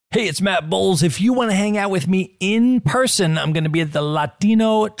Hey, it's Matt Bowles. If you want to hang out with me in person, I'm going to be at the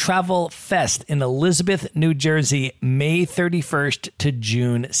Latino Travel Fest in Elizabeth, New Jersey, May 31st to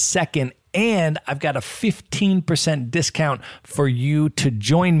June 2nd. And I've got a 15% discount for you to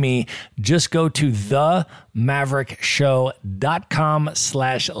join me. Just go to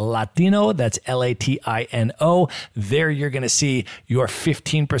themaverickshow.com/Latino. That's Latino. There you're going to see your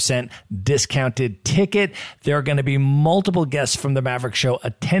 15% discounted ticket. There are going to be multiple guests from the Maverick Show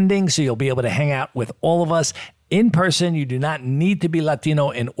attending, so you'll be able to hang out with all of us in person. You do not need to be Latino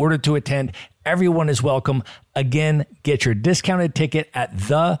in order to attend. Everyone is welcome. Again, get your discounted ticket at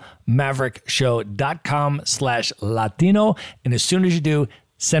themaverickshow.com/Latino. And as soon as you do,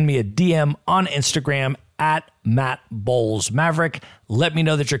 send me a DM on Instagram at Matt Bowles Maverick. Let me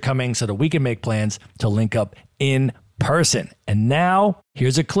know that you're coming so that we can make plans to link up in person. And now,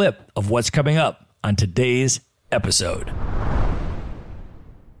 here's a clip of what's coming up on today's episode.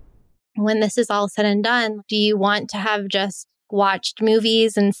 When this is all said and done, do you want to have just watched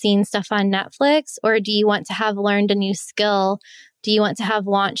movies and seen stuff on Netflix? Or do you want to have learned a new skill? Do you want to have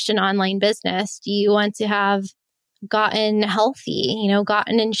launched an online business? Do you want to have gotten healthy,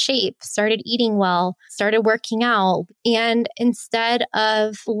 gotten in shape, started eating well, started working out? And instead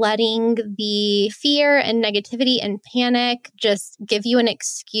of letting the fear and negativity and panic just give you an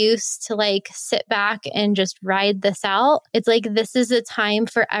excuse to sit back and just ride this out, it's this is a time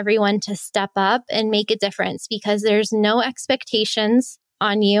for everyone to step up and make a difference, because there's no expectations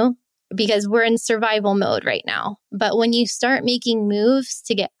on you, because we're in survival mode right now. But when you start making moves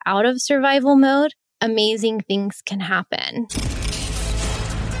to get out of survival mode, amazing things can happen.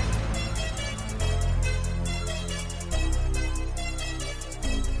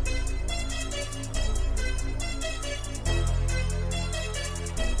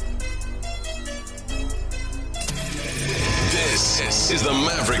 This is the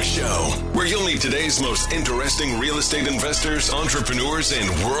Maverick Show, where you'll meet today's most interesting real estate investors, entrepreneurs, and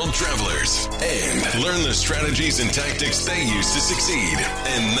world travelers, and learn the strategies and tactics they use to succeed.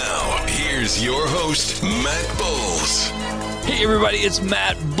 And now, here's your host, Matt Bowles. Hey everybody, it's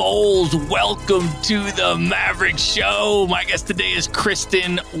Matt Bowles. Welcome to the Maverick Show. My guest today is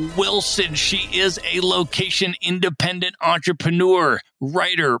Kristin Wilson. She is a location-independent entrepreneur,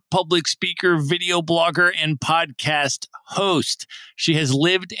 writer, public speaker, video blogger, and podcast host. She has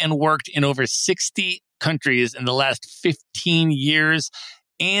lived and worked in over 60 countries in the last 15 years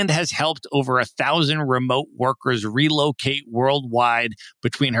and has helped over 1,000 remote workers relocate worldwide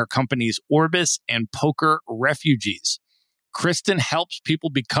between her companies Orbis and Poker Refugees. Kristin helps people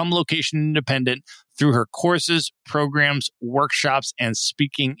become location independent through her courses, programs, workshops, and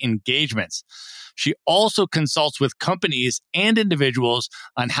speaking engagements. She also consults with companies and individuals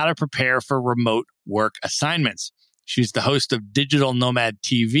on how to prepare for remote work assignments. She's the host of Digital Nomad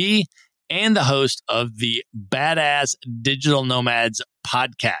TV and the host of the Badass Digital Nomads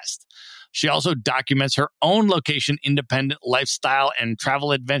podcast. She also documents her own location-independent lifestyle and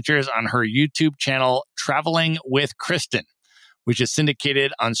travel adventures on her YouTube channel, Traveling with Kristin, which is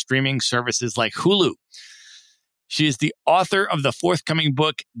syndicated on streaming services like Hulu. She is the author of the forthcoming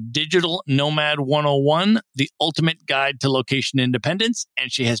book, Digital Nomad 101, The Ultimate Guide to Location Independence,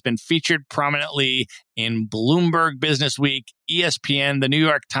 and she has been featured prominently in Bloomberg Businessweek, ESPN, the New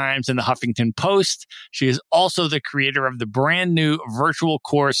York Times, and the Huffington Post. She is also the creator of the brand new virtual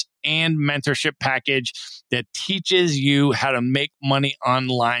course and mentorship package that teaches you how to make money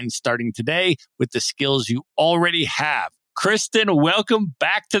online starting today with the skills you already have. Kristin, welcome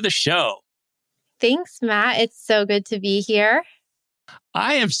back to the show. Thanks, Matt. It's so good to be here.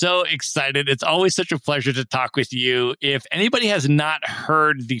 I am so excited. It's always such a pleasure to talk with you. If anybody has not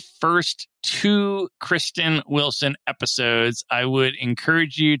heard the first 2 Kristin Wilson episodes, I would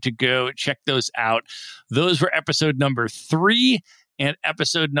encourage you to go check those out. Those were episode number 3 and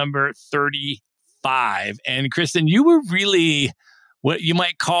episode number 35. And Kristin, you were really what you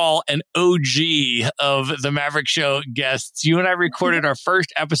might call an OG of the Maverick Show guests. You and I recorded our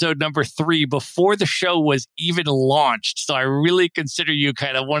first episode, number 3, before the show was even launched. So I really consider you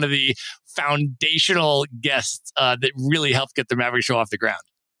kind of one of the foundational guests that really helped get the Maverick Show off the ground.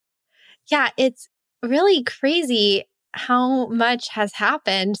 Yeah, it's really crazy how much has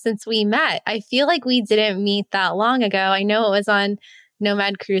happened since we met. I feel like we didn't meet that long ago. I know it was on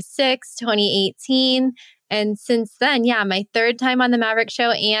Nomad Cruise 6, 2018. And since then, my 3rd time on the Maverick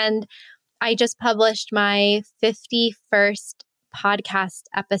Show. And I just published my 51st podcast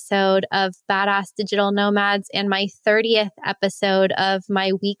episode of Badass Digital Nomads and my 30th episode of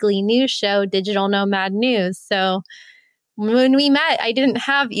my weekly news show, Digital Nomad News. So when we met, I didn't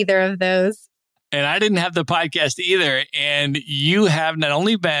have either of those. And I didn't have the podcast either. And you have not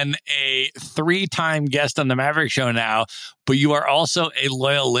only been a 3-time guest on the Maverick Show now, but you are also a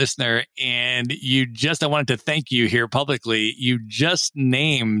loyal listener. And I wanted to thank you here publicly. You just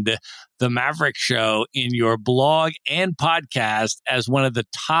named the Maverick Show in your blog and podcast as one of the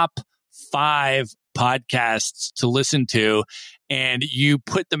top 5 podcasts to listen to. And you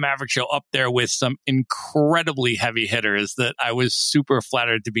put the Maverick Show up there with some incredibly heavy hitters that I was super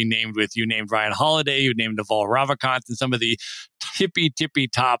flattered to be named with. You named Ryan Holiday, you named Naval Ravikant, and some of the tippy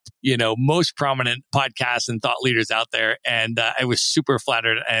top, most prominent podcasts and thought leaders out there. And I was super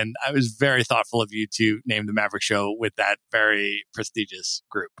flattered, and I was very thoughtful of you to name the Maverick Show with that very prestigious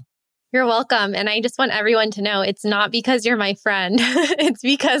group. You're welcome. And I just want everyone to know it's not because you're my friend. It's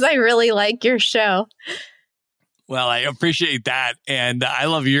because I really like your show. Well, I appreciate that. And I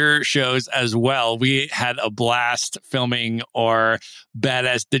love your shows as well. We had a blast filming our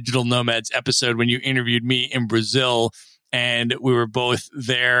Badass Digital Nomads episode when you interviewed me in Brazil. And we were both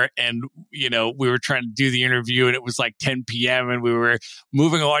there and, we were trying to do the interview and it was like 10 p.m. and we were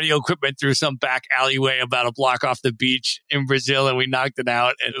moving audio equipment through some back alleyway about a block off the beach in Brazil and we knocked it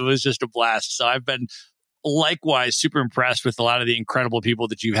out and it was just a blast. So I've been likewise super impressed with a lot of the incredible people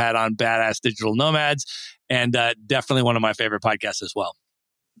that you've had on Badass Digital Nomads and definitely one of my favorite podcasts as well.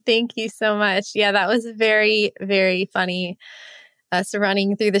 Thank you so much. Yeah, that was very, very funny. Us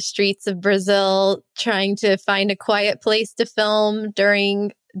running through the streets of Brazil, trying to find a quiet place to film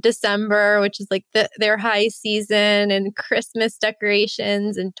during December, which is like their high season, and Christmas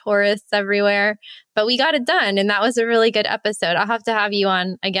decorations and tourists everywhere. But we got it done, and that was a really good episode. I'll have to have you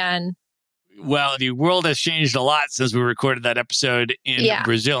on again. Well, the world has changed a lot since we recorded that episode in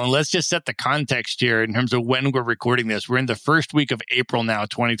Brazil. And let's just set the context here in terms of when we're recording this. We're in the first week of April now,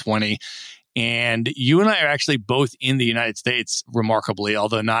 2020. And you and I are actually both in the United States, remarkably,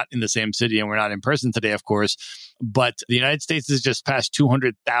 although not in the same city. And we're not in person today, of course. But the United States has just passed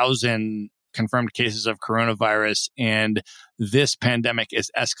 200,000 confirmed cases of coronavirus. And this pandemic is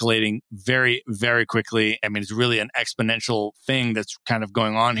escalating very, very quickly. I mean, it's really an exponential thing that's kind of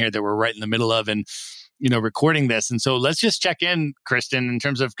going on here that we're right in the middle of and, recording this. And so let's just check in, Kristin, in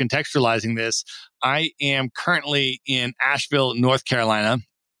terms of contextualizing this. I am currently in Asheville, North Carolina.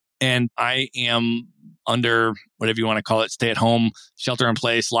 And I am under whatever you want to call it, stay at home, shelter in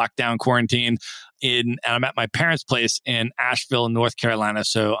place, lockdown, quarantine. And I'm at my parents' place in Asheville, North Carolina.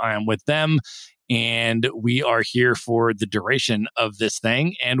 So I am with them and we are here for the duration of this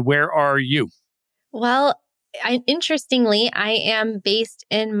thing. And where are you? Well, interestingly, I am based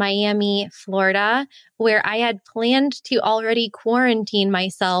in Miami, Florida, where I had planned to already quarantine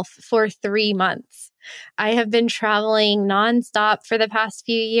myself for 3 months. I have been traveling nonstop for the past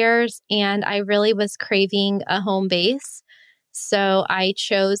few years, and I really was craving a home base. So I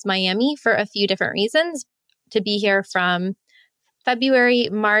chose Miami for a few different reasons, to be here from February,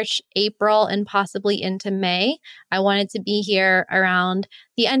 March, April, and possibly into May. I wanted to be here around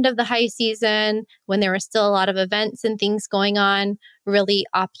the end of the high season when there were still a lot of events and things going on, really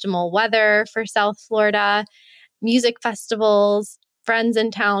optimal weather for South Florida, music festivals, friends in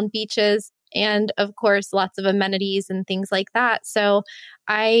town, beaches, and of course, lots of amenities and things like that. So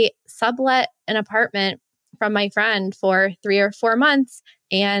I sublet an apartment from my friend for 3 or 4 months.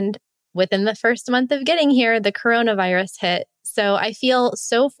 And within the first month of getting here, the coronavirus hit. So I feel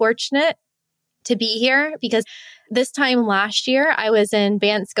so fortunate to be here because this time last year, I was in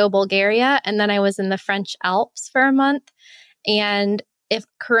Bansko, Bulgaria, and then I was in the French Alps for a month. And if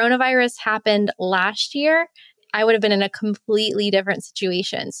coronavirus happened last year, I would have been in a completely different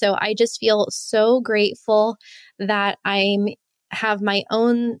situation. So I just feel so grateful that I have my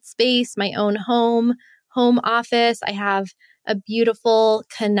own space, my own home office. I have a beautiful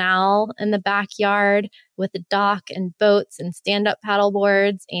canal in the backyard with a dock and boats and stand-up paddle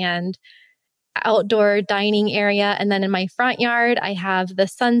boards and outdoor dining area. And then in my front yard, I have the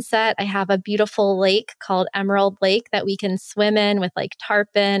sunset. I have a beautiful lake called Emerald Lake that we can swim in with like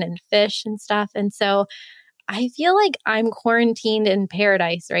tarpon and fish and stuff. And so I feel like I'm quarantined in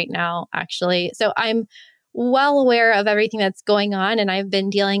paradise right now, actually. So I'm well aware of everything that's going on. And I've been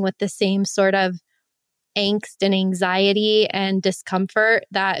dealing with the same sort of angst and anxiety and discomfort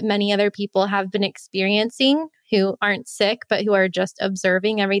that many other people have been experiencing who aren't sick, but who are just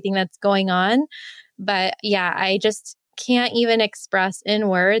observing everything that's going on. But yeah, I just can't even express in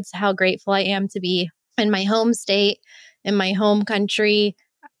words how grateful I am to be in my home state, in my home country.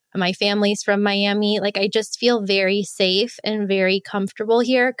 My family's from Miami. Like, I just feel very safe and very comfortable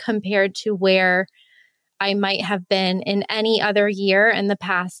here compared to where I might have been in any other year in the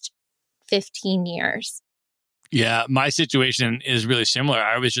past 15 years. Yeah, my situation is really similar.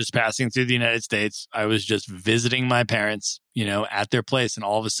 I was just passing through the United States. I was just visiting my parents, at their place. And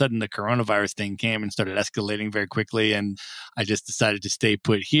all of a sudden, the coronavirus thing came and started escalating very quickly. And I just decided to stay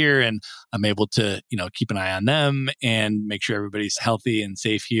put here. And I'm able to, keep an eye on them and make sure everybody's healthy and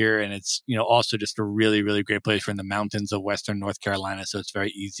safe here. And it's, also just a really, really great place. We're in the mountains of Western North Carolina. So it's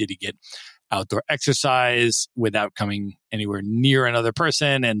very easy to get outdoor exercise without coming anywhere near another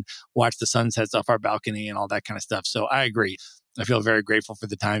person and watch the sunsets off our balcony and all that kind of stuff. So I agree. I feel very grateful for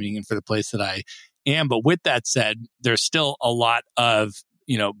the timing and for the place that I am. But with that said, there's still a lot of,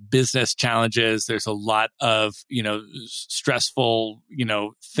 business challenges. There's a lot of, stressful,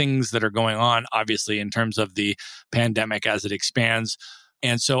 things that are going on, obviously, in terms of the pandemic as it expands.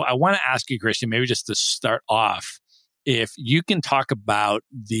 And so I want to ask you, Kristin, maybe just to start off, if you can talk about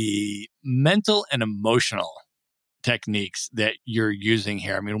the mental and emotional techniques that you're using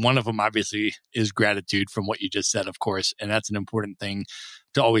here. I mean, one of them obviously is gratitude from what you just said, of course, and that's an important thing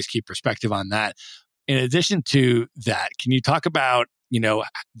to always keep perspective on that. In addition to that, can you talk about,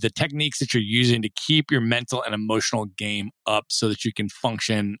 the techniques that you're using to keep your mental and emotional game up so that you can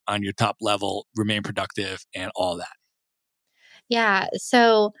function on your top level, remain productive, and all that? Yeah.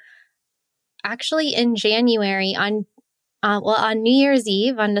 So actually in January on New Year's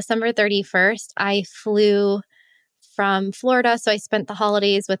Eve, on December 31st, I flew from Florida. So I spent the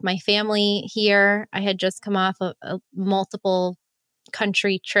holidays with my family here. I had just come off a multiple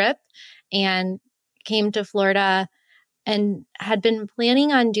country trip and came to Florida and had been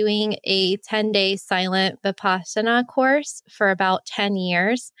planning on doing a 10-day silent Vipassana course for about 10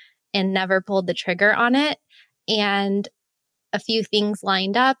 years and never pulled the trigger on it. And a few things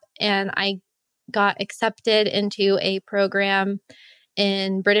lined up and I got accepted into a program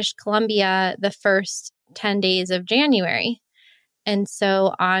in British Columbia the first 10 days of January. And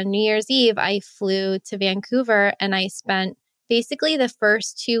so on New Year's Eve, I flew to Vancouver and I spent basically the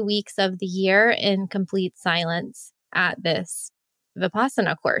first 2 weeks of the year in complete silence at this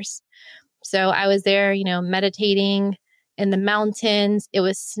Vipassana course. So I was there, meditating in the mountains. It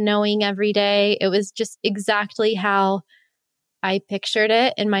was snowing every day. It was just exactly how I pictured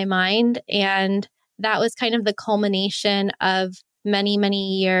it in my mind. And that was kind of the culmination of many,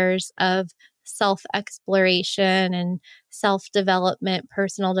 many years of self-exploration and self-development,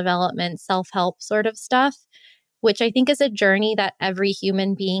 personal development, self-help sort of stuff, which I think is a journey that every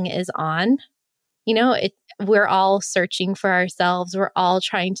human being is on. We're all searching for ourselves. We're all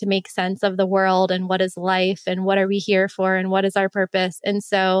trying to make sense of the world and what is life and what are we here for and what is our purpose. And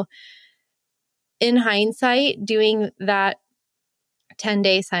so in hindsight, doing that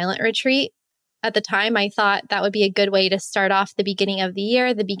 10-day silent retreat, at the time, I thought that would be a good way to start off the beginning of the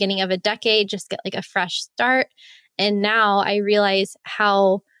year, the beginning of a decade, just get like a fresh start. And now I realize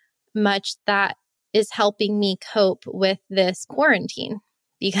how much that is helping me cope with this quarantine.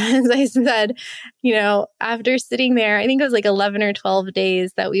 Because I said, after sitting there, I think it was like 11 or 12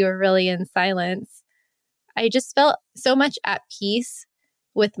 days that we were really in silence, I just felt so much at peace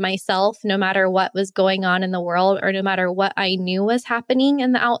with myself, no matter what was going on in the world or no matter what I knew was happening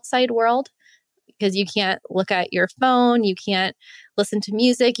in the outside world. Because you can't look at your phone, you can't listen to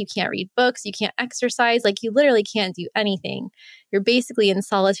music, you can't read books, you can't exercise, like you literally can't do anything. You're basically in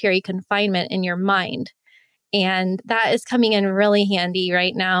solitary confinement in your mind. And that is coming in really handy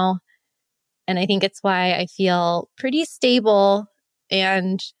right now. And I think it's why I feel pretty stable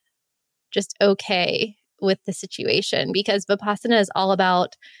and just okay with the situation, because Vipassana is all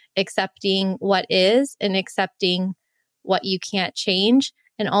about accepting what is and accepting what you can't change.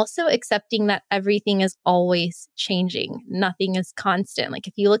 And also accepting that everything is always changing. Nothing is constant. Like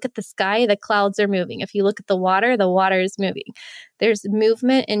if you look at the sky, the clouds are moving. If you look at the water is moving. There's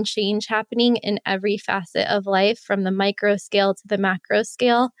movement and change happening in every facet of life, from the micro scale to the macro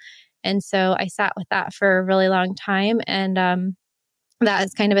scale. And so I sat with that for a really long time. And that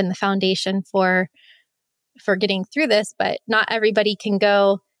has kind of been the foundation for getting through this. But not everybody can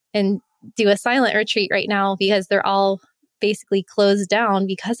go and do a silent retreat right now because they're all basically closed down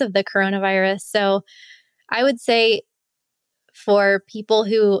because of the coronavirus. So I would say for people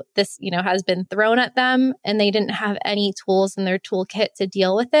who this, has been thrown at them and they didn't have any tools in their toolkit to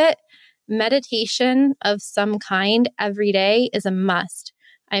deal with it, meditation of some kind every day is a must.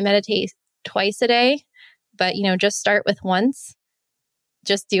 I meditate twice a day, but, just start with once.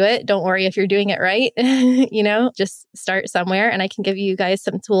 Just do it. Don't worry if you're doing it right. Just start somewhere and I can give you guys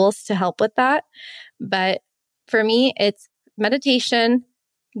some tools to help with that. But for me, it's meditation,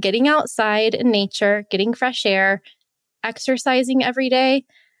 getting outside in nature, getting fresh air, exercising every day.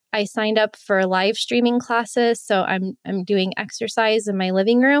 I signed up for live streaming classes, so I'm doing exercise in my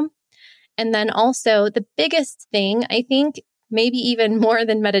living room. And then also the biggest thing, I think, maybe even more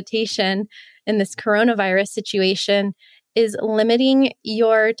than meditation in this coronavirus situation, is limiting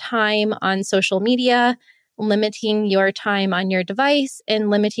your time on social media, limiting your time on your device,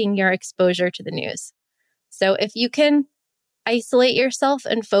 and limiting your exposure to the news. So if you can isolate yourself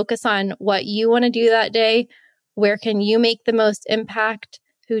and focus on what you want to do that day, where can you make the most impact?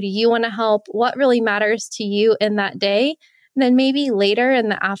 Who do you want to help? What really matters to you in that day? And then maybe later in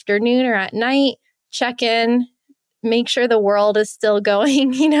the afternoon or at night, check in, make sure the world is still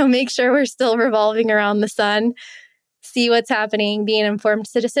going, make sure we're still revolving around the sun, see what's happening, be an informed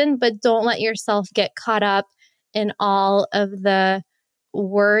citizen, but don't let yourself get caught up in all of the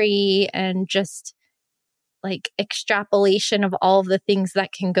worry and just like extrapolation of all of the things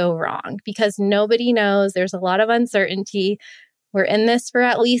that can go wrong, because nobody knows. There's a lot of uncertainty. We're in this for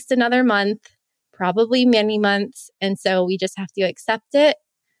at least another month, probably many months. And so we just have to accept it,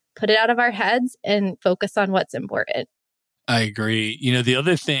 put it out of our heads, and focus on what's important. I agree. The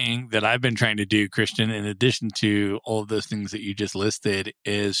other thing that I've been trying to do, Kristin, in addition to all of those things that you just listed,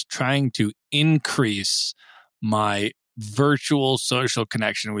 is trying to increase my virtual social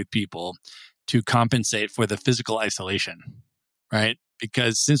connection with people to compensate for the physical isolation, right?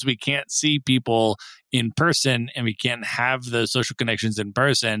 Because since we can't see people in person and we can't have those social connections in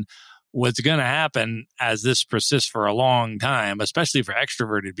person, what's going to happen as this persists for a long time, especially for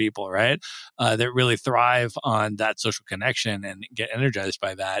extroverted people, right, that really thrive on that social connection and get energized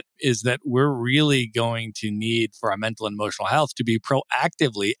by that, is that we're really going to need, for our mental and emotional health, to be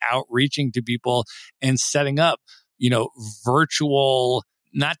proactively outreaching to people and setting up, virtual,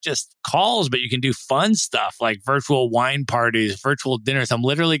 not just calls, but you can do fun stuff like virtual wine parties, virtual dinners. I'm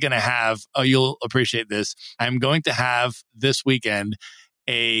literally going to have, you'll appreciate this. I'm going to have this weekend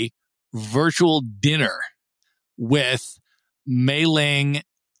a virtual dinner with Mei Ling,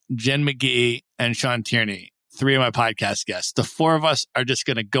 Jen McGee, and Sean Tierney, 3 of my podcast guests. The 4 of us are just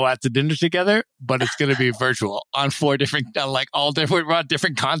going to go out to dinner together, but it's going to be virtual on 4 different, we're on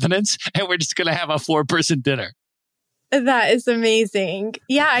different continents, and we're just going to have a 4-person dinner. That is amazing.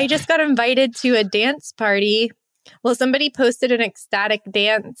 Yeah, I just got invited to a dance party. Well, somebody posted an ecstatic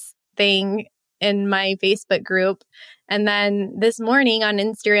dance thing in my Facebook group. And then this morning on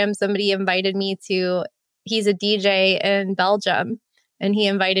Instagram, somebody invited me to, he's a DJ in Belgium, and he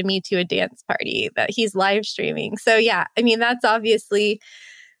invited me to a dance party that he's live streaming. So yeah, that's obviously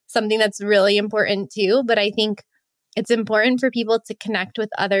something that's really important too. But I think it's important for people to connect with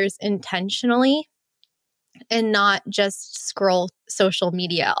others intentionally and not just scroll social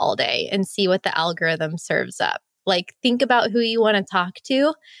media all day and see what the algorithm serves up. Like, think about who you want to talk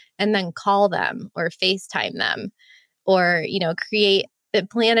to and then call them or FaceTime them, or,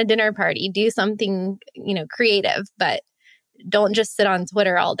 plan a dinner party, do something, creative, but don't just sit on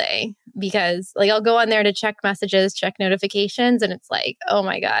Twitter all day, because I'll go on there to check messages, check notifications, and it's like, oh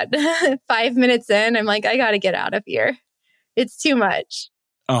my God, 5 minutes in, I'm like, I got to get out of here. It's too much.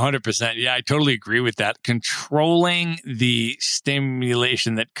 100%. Yeah, I totally agree with that. Controlling the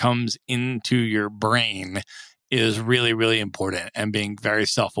stimulation that comes into your brain is really, really important, and being very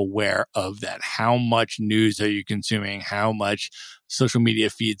self-aware of that. How much news are you consuming? How much social media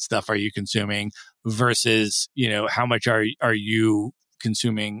feed stuff are you consuming versus, how much are you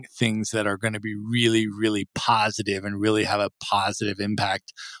consuming things that are going to be really, really positive and really have a positive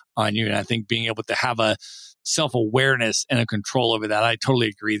impact on you? And I think being able to have a self-awareness and a control over that, I totally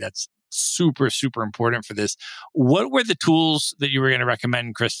agree. That's super, super important for this. What were the tools that you were going to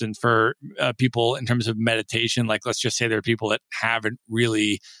recommend, Kristin, for people in terms of meditation? Like, let's just say there are people that haven't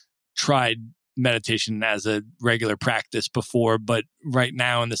really tried meditation as a regular practice before, but right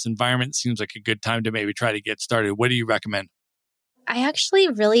now in this environment seems like a good time to maybe try to get started. What do you recommend? I actually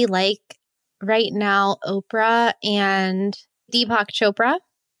really like right now Oprah and Deepak Chopra.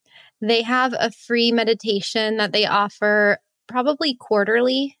 They have a free meditation that they offer probably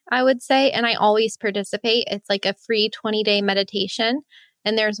quarterly, I would say. And I always participate. It's like a free 20-day meditation.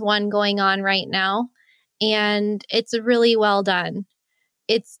 And there's one going on right now. And it's really well done.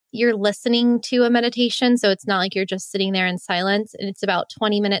 You're listening to a meditation. So it's not like you're just sitting there in silence. And it's about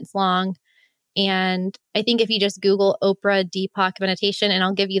 20 minutes long. And I think if you just Google Oprah Deepak meditation, and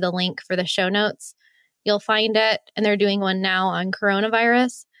I'll give you the link for the show notes, you'll find it. And they're doing one now on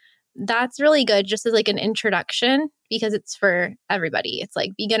coronavirus. That's really good, just as like an introduction, because it's for everybody. It's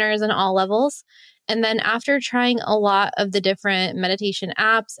like beginners and all levels. And then after trying a lot of the different meditation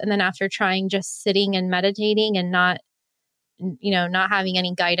apps, and then after trying just sitting and meditating and not having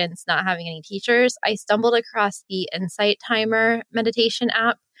any guidance, not having any teachers, I stumbled across the Insight Timer meditation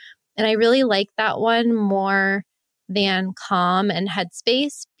app. And I really like that one more than Calm and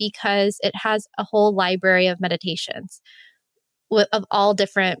Headspace because it has a whole library of meditations of all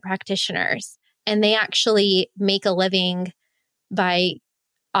different practitioners. And they actually make a living by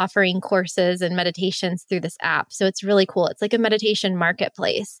offering courses and meditations through this app. So it's really cool. It's like a meditation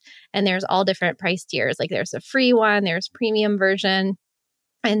marketplace. And there's all different price tiers. Like there's a free one, there's premium version.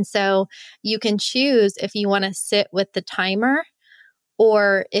 And so you can choose if you want to sit with the timer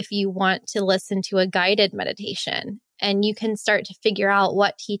or if you want to listen to a guided meditation. And you can start to figure out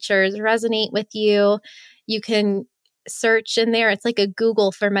what teachers resonate with you. You can search in there. It's like a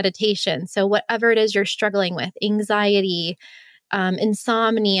Google for meditation. So whatever it is you're struggling with, anxiety,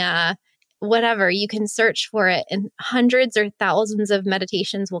 insomnia, whatever, you can search for it and hundreds or thousands of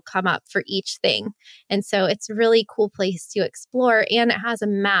meditations will come up for each thing. And so it's a really cool place to explore. And it has a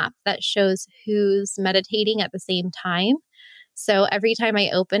map that shows who's meditating at the same time. So every time I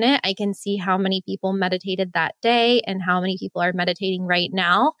open it, I can see how many people meditated that day and how many people are meditating right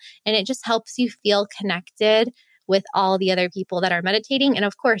now. And it just helps you feel connected with all the other people that are meditating. And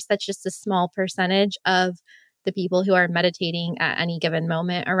of course, that's just a small percentage of the people who are meditating at any given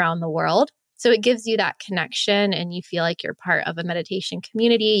moment around the world. So it gives you that connection and you feel like you're part of a meditation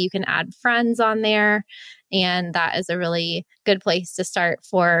community. You can add friends on there. And that is a really good place to start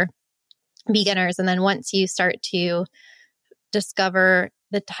for beginners. And then once you start to discover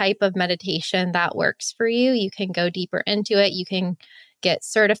the type of meditation that works for you, you can go deeper into it. You can get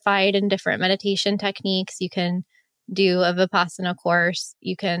certified in different meditation techniques. You can do a Vipassana course.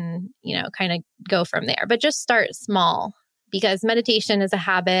 You can, kind of go from there, but just start small because meditation is a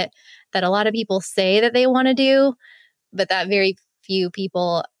habit that a lot of people say that they want to do, but that very few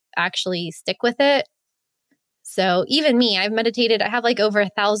people actually stick with it. So even me, I've meditated. I have like over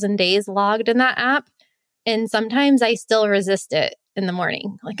 1,000 days logged in that app. And sometimes I still resist it in the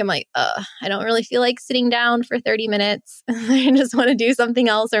morning. Like I'm like, I don't really feel like sitting down for 30 minutes. I just want to do something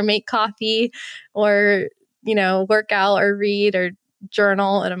else or make coffee or work out or read or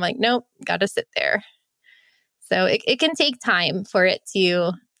journal. And I'm like, nope, got to sit there. So it can take time for it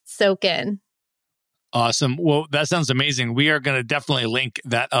to soak in. Awesome. Well, that sounds amazing. We are going to definitely link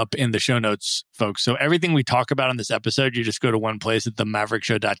that up in the show notes, folks. So everything we talk about in this episode, you just go to one place at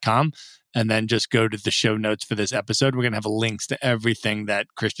themaverickshow.com and then just go to the show notes for this episode. We're going to have links to everything that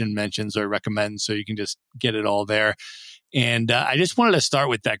Kristin mentions or recommends, so you can just get it all there. And I just wanted to start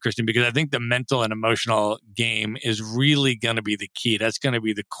with that, Kristin, because I think the mental and emotional game is really going to be the key. That's going to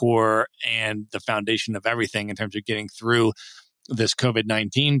be the core and the foundation of everything in terms of getting through this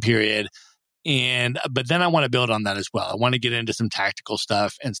COVID-19 period. But then I want to build on that as well. I want to get into some tactical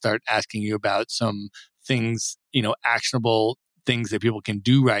stuff and start asking you about some things, actionable things that people can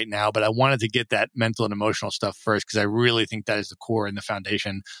do right now. But I wanted to get that mental and emotional stuff first, because I really think that is the core and the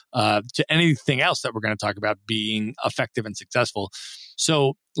foundation to anything else that we're going to talk about being effective and successful.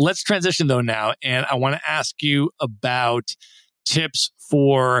 So let's transition though now. And I want to ask you about tips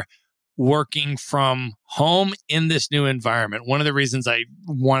for working from home in this new environment. One of the reasons I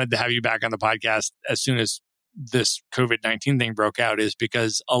wanted to have you back on the podcast as soon as this COVID-19 thing broke out is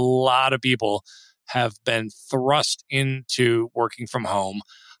because a lot of people have been thrust into working from home,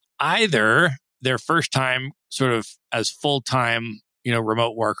 either their first time sort of as full-time,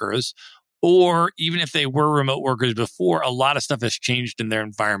 remote workers, or even if they were remote workers before, a lot of stuff has changed in their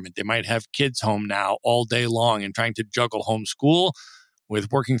environment. They might have kids home now all day long and trying to juggle homeschool with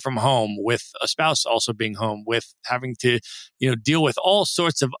working from home, with a spouse also being home, with having to, deal with all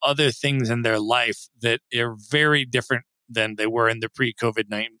sorts of other things in their life that are very different than they were in the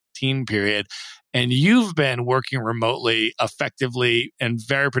pre-COVID-19 period. And you've been working remotely effectively and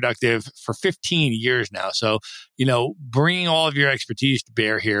very productive for 15 years now. So, bringing all of your expertise to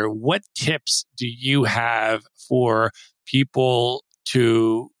bear here, what tips do you have for people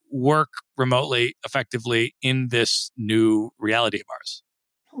to work remotely effectively in this new reality of ours?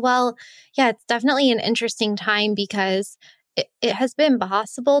 Well, yeah, it's definitely an interesting time because it has been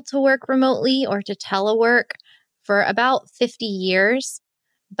possible to work remotely or to telework for about 50 years.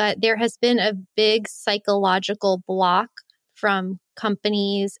 But there has been a big psychological block from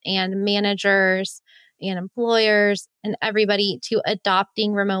companies and managers and employers and everybody to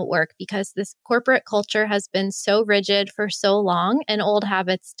adopting remote work because this corporate culture has been so rigid for so long and old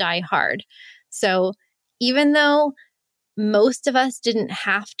habits die hard. So even though most of us didn't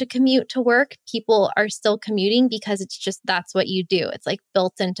have to commute to work, people are still commuting because it's just that's what you do. It's like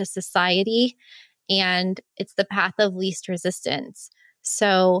built into society and it's the path of least resistance.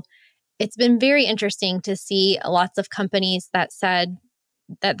 So it's been very interesting to see lots of companies that said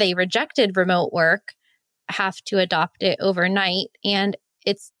that they rejected remote work have to adopt it overnight. And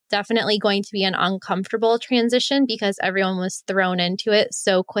it's definitely going to be an uncomfortable transition because everyone was thrown into it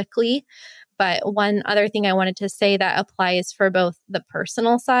so quickly. But one other thing I wanted to say that applies for both the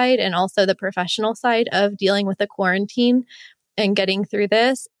personal side and also the professional side of dealing with a quarantine and getting through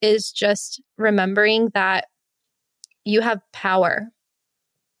this is just remembering that you have power.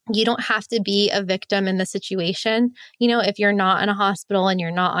 You don't have to be a victim in the situation. If you're not in a hospital and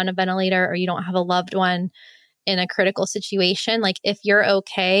you're not on a ventilator or you don't have a loved one in a critical situation, like if you're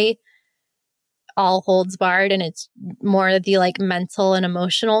okay, all holds barred, and it's more the like mental and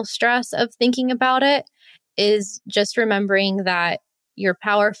emotional stress of thinking about it, is just remembering that you're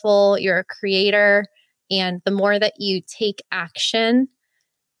powerful, you're a creator, and the more that you take action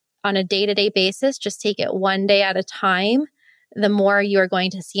on a day-to-day basis, just take it one day at a time, the more you are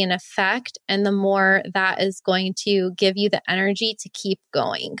going to see an effect and the more that is going to give you the energy to keep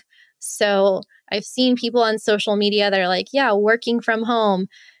going. So I've seen people on social media that are like, yeah, working from home,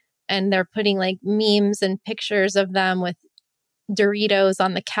 and they're putting like memes and pictures of them with Doritos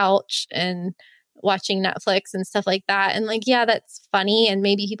on the couch and watching Netflix and stuff like that. And like, yeah, that's funny. And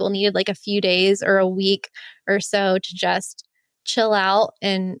maybe people needed like a few days or a week or so to just chill out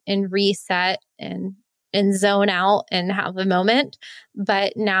and reset and zone out and have a moment.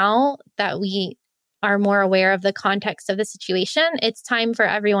 But now that we are more aware of the context of the situation, it's time for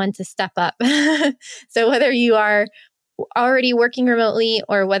everyone to step up. So whether you are already working remotely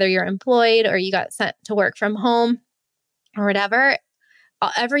or whether you're employed or you got sent to work from home or whatever,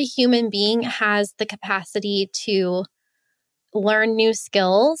 every human being has the capacity to learn new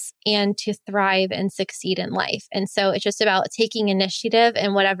skills and to thrive and succeed in life. And so it's just about taking initiative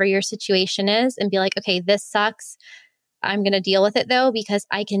in whatever your situation is and be like, okay, this sucks. I'm going to deal with it though, because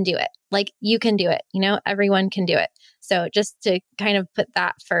I can do it. Like you can do it, everyone can do it. So just to kind of put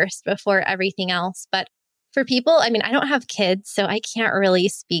that first before everything else. But for people, I don't have kids, so I can't really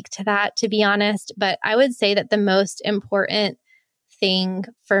speak to that, to be honest. But I would say that the most important thing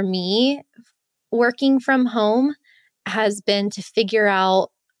for me working from home has been to figure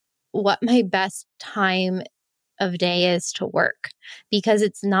out what my best time of day is to work, because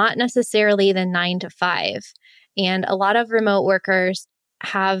it's not necessarily the 9 to 5. And a lot of remote workers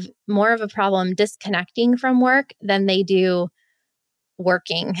have more of a problem disconnecting from work than they do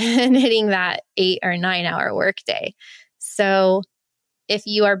working and hitting that 8 or 9 hour workday. So if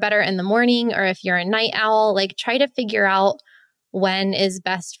you are better in the morning or if you're a night owl, like try to figure out when is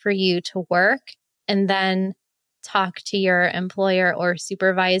best for you to work and then talk to your employer or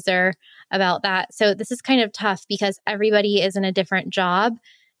supervisor about that. So this is kind of tough because everybody is in a different job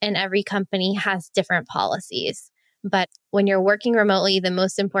and every company has different policies. But when you're working remotely, the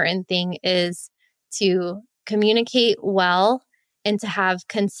most important thing is to communicate well and to have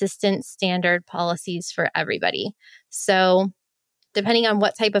consistent standard policies for everybody. So depending on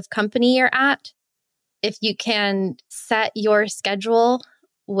what type of company you're at, if you can set your schedule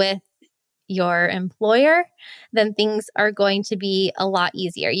with your employer, then things are going to be a lot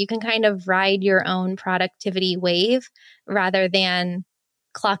easier. You can kind of ride your own productivity wave rather than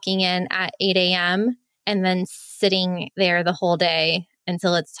clocking in at 8 a.m. and then sitting there the whole day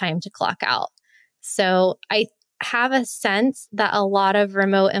until it's time to clock out. So I have a sense that a lot of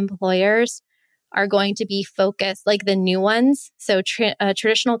remote employers are going to be focused, like the new ones. So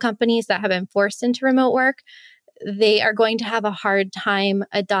traditional companies that have been forced into remote work, they are going to have a hard time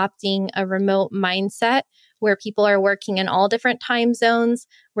adopting a remote mindset where people are working in all different time zones,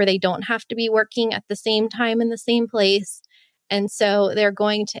 where they don't have to be working at the same time in the same place. And so they're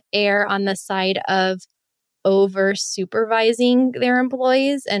going to err on the side of over supervising their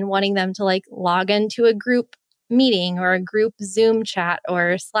employees and wanting them to like log into a group meeting or a group Zoom chat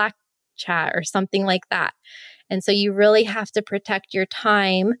or Slack chat or something like that. And so you really have to protect your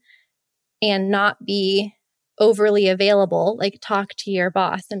time and not be overly available. Like talk to your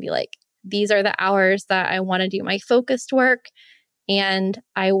boss and be like, these are the hours that I want to do my focused work. And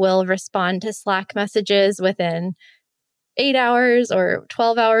I will respond to Slack messages within 8 hours or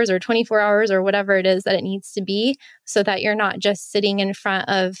 12 hours or 24 hours or whatever it is that it needs to be, so that you're not just sitting in front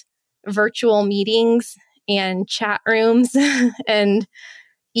of virtual meetings and chat rooms and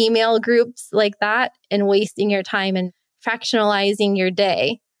email groups like that and wasting your time and fractionalizing your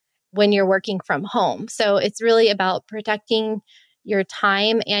day when you're working from home. So it's really about protecting your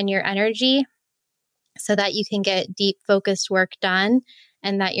time and your energy so that you can get deep focused work done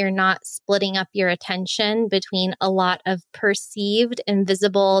and that you're not splitting up your attention between a lot of perceived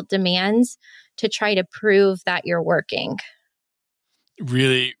invisible demands to try to prove that you're working.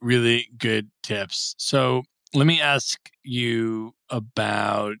 Really, really good tips. So let me ask you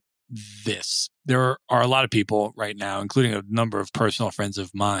about this. there are a lot of people right now, including a number of personal friends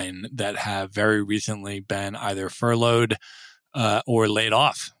of mine, that have very recently been either furloughed or laid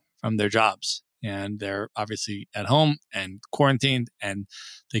off from their jobs. And they're obviously at home and quarantined and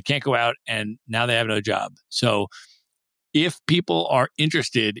they can't go out and now they have no job. So if people are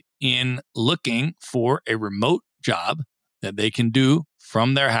interested in looking for a remote job that they can do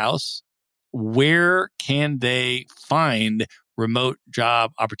from their house, where can they find remote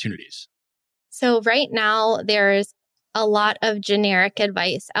job opportunities? So right now, there's a lot of generic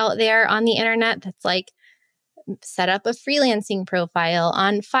advice out there on the internet that's like, set up a freelancing profile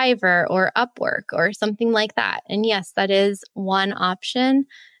on Fiverr or Upwork or something like that. And yes, that is one option.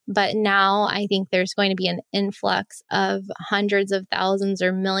 But now I think there's going to be an influx of hundreds of thousands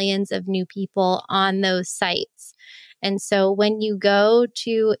or millions of new people on those sites. And so when you go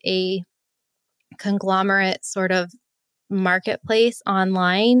to a conglomerate sort of marketplace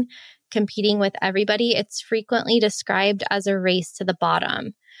online, competing with everybody, it's frequently described as a race to the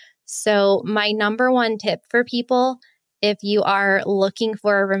bottom. So my number one tip for people, if you are looking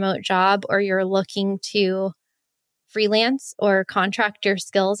for a remote job or you're looking to freelance or contract your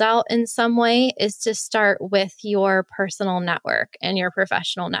skills out in some way, is to start with your personal network and your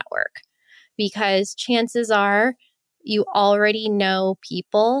professional network. Because chances are you already know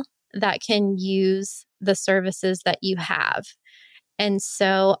people that can use the services that you have. And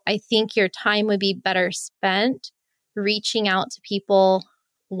so I think your time would be better spent reaching out to people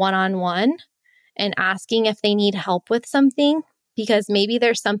one-on-one and asking if they need help with something, because maybe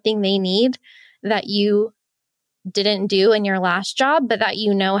there's something they need that you didn't do in your last job, but that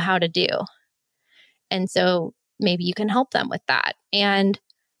you know how to do. And so maybe you can help them with that. And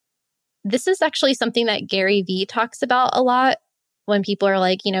this is actually something that Gary Vee talks about a lot when people are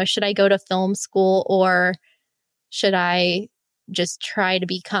like, should I go to film school or should I just try to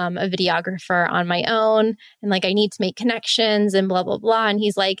become a videographer on my own? And like, I need to make connections and blah, blah, blah. And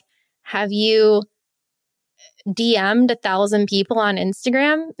he's like, have you DM'd 1,000 people on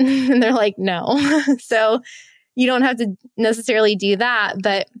Instagram? And they're like, no. So you don't have to necessarily do that,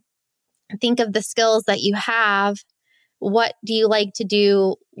 but think of the skills that you have. What do you like to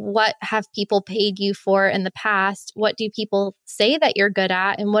do? What have people paid you for in the past? What do people say that you're good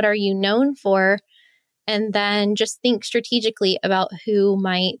at? And what are you known for? And then just think strategically about who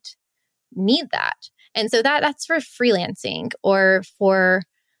might need that. And so that's for freelancing or for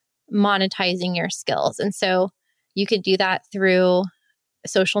monetizing your skills. And so you could do that through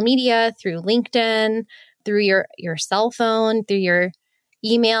social media, through LinkedIn, through your cell phone, through your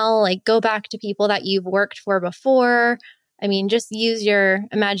email, like go back to people that you've worked for before. I mean, just use your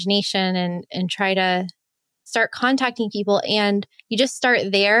imagination and try to start contacting people. And you just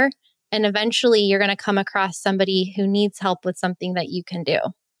start there. And eventually you're going to come across somebody who needs help with something that you can do.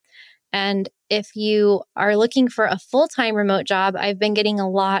 And if you are looking for a full-time remote job, I've been getting a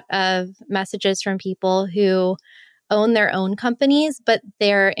lot of messages from people who own their own companies, but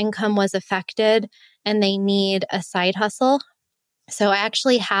their income was affected and they need a side hustle. So I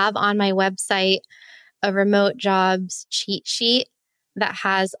actually have on my website a remote jobs cheat sheet that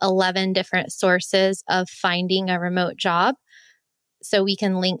has 11 different sources of finding a remote job. So we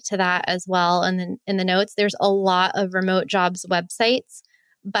can link to that as well. And then in the notes, there's a lot of remote jobs websites.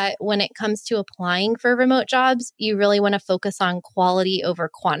 But when it comes to applying for remote jobs, you really want to focus on quality over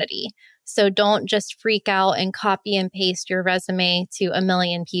quantity. So don't just freak out and copy and paste your resume to a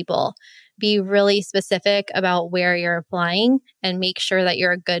million people. Be really specific about where you're applying and make sure that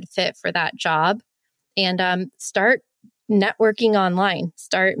you're a good fit for that job. And start networking online.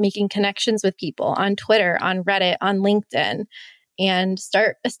 Start making connections with people on Twitter, on Reddit, on LinkedIn. And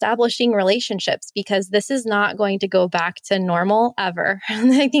start establishing relationships, because this is not going to go back to normal ever.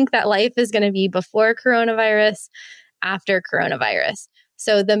 I think that life is going to be before coronavirus, after coronavirus.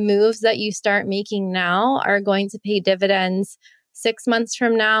 So the moves that you start making now are going to pay dividends 6 months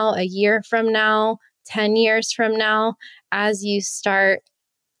from now, a year from now, 10 years from now, as you start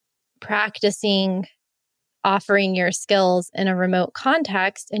practicing offering your skills in a remote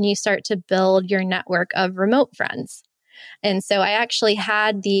context and you start to build your network of remote friends. And so I actually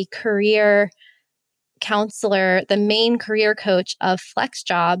had the career counselor, the main career coach of Flex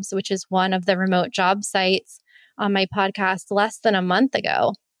Jobs, which is one of the remote job sites, on my podcast less than a month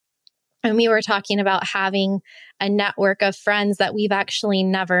ago. And we were talking about having a network of friends that we've actually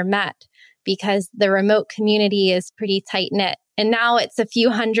never met, because the remote community is pretty tight knit. And now it's a few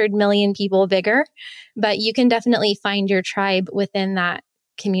 100 million people bigger, but you can definitely find your tribe within that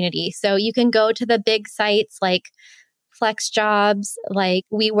community. So you can go to the big sites like Flex Jobs, like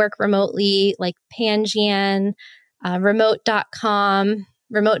We Work Remotely, like Pangian, remote.com,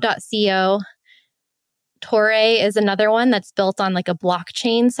 remote.co. Torre is another one that's built on like a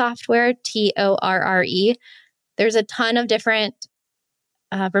blockchain software, TORRE. There's a ton of different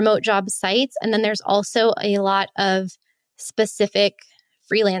remote job sites. And then there's also a lot of specific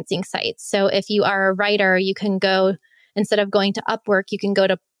freelancing sites. So if you are a writer, you can go, instead of going to Upwork, you can go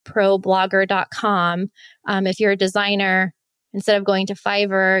to problogger.com. If you're a designer, instead of going to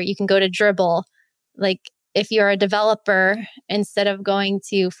Fiverr, you can go to Dribbble. Like if you're a developer, instead of going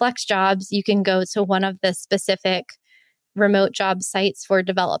to FlexJobs, you can go to one of the specific remote job sites for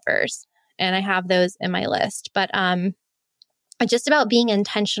developers. And I have those in my list. But just about being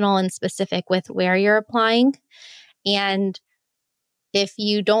intentional and specific with where you're applying. And if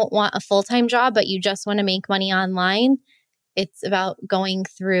you don't want a full-time job, but you just want to make money online, it's about going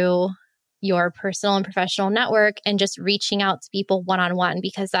through your personal and professional network and just reaching out to people one-on-one,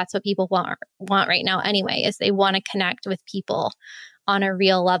 because that's what people want right now anyway, is they want to connect with people on a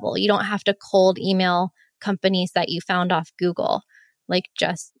real level. You don't have to cold email companies that you found off Google. Like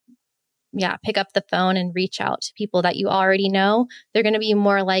just, pick up the phone and reach out to people that you already know. They're going to be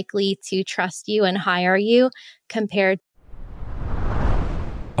more likely to trust you and hire you compared.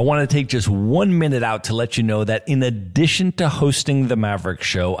 I want to take just 1 minute out to let you know that in addition to hosting the Maverick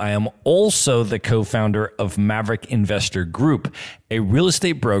Show, I am also the co-founder of Maverick Investor Group, a real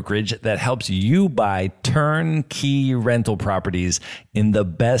estate brokerage that helps you buy turnkey rental properties in the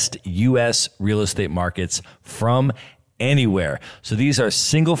best U.S. real estate markets from anywhere. So these are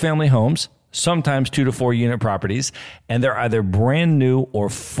single family homes, sometimes 2 to 4 unit properties, and they're either brand new or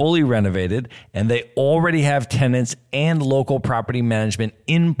fully renovated, and they already have tenants and local property management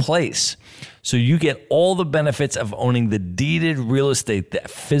in place. So you get all the benefits of owning the deeded real estate, the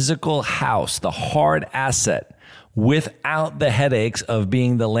physical house, the hard asset, without the headaches of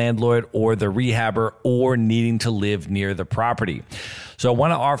being the landlord or the rehabber or needing to live near the property. So I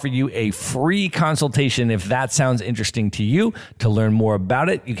want to offer you a free consultation if that sounds interesting to you. To learn more about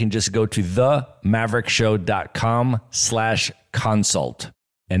it, you can just go to themaverickshow.com/consult.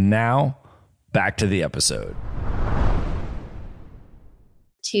 And now back to the episode.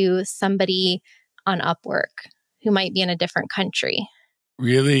 To somebody on Upwork who might be in a different country.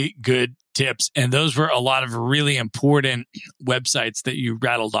 Really good tips. And those were a lot of really important websites that you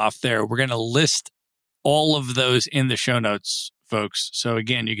rattled off there. We're going to list all of those in the show notes, folks. So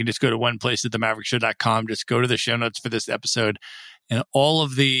again, you can just go to one place at themaverickshow.com, just go to the show notes for this episode, and all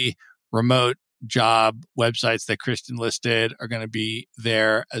of the remote job websites that Kristin listed are going to be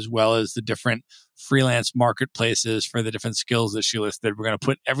there, as well as the different freelance marketplaces for the different skills that she listed. We're going to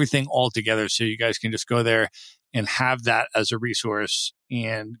put everything all together so you guys can just go there and have that as a resource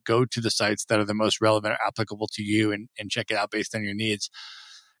and go to the sites that are the most relevant or applicable to you and check it out based on your needs.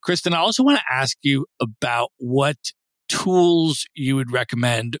 Kristin, I also want to ask you about what tools you would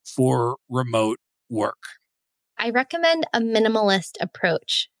recommend for remote work. I recommend a minimalist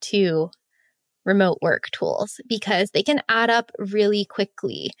approach to remote work tools because they can add up really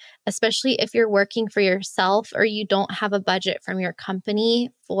quickly, especially if you're working for yourself or you don't have a budget from your company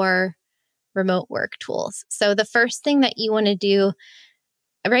for remote work tools. So the first thing that you want to do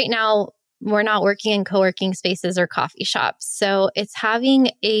right now, we're not working in co-working spaces or coffee shops. So it's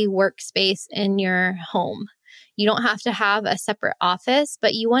having a workspace in your home. You don't have to have a separate office,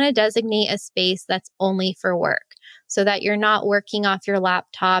 but you want to designate a space that's only for work so that you're not working off your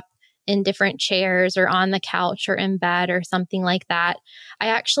laptop in different chairs or on the couch or in bed or something like that. I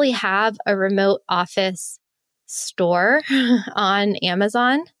actually have a remote office store on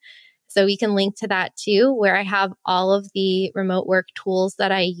Amazon. So we can link to that too, where I have all of the remote work tools that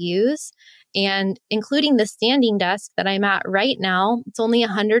I use, and including the standing desk that I'm at right now. It's only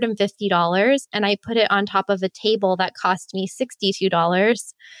 $150, and I put it on top of a table that cost me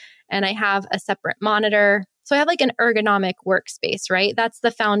 $62. And I have a separate monitor. So I have like an ergonomic workspace, right? That's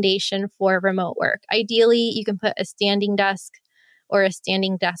the foundation for remote work. Ideally, you can put a standing desk or a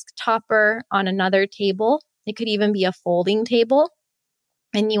standing desk topper on another table. It could even be a folding table.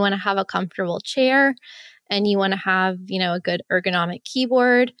 And you want to have a comfortable chair, and you want to have, a good ergonomic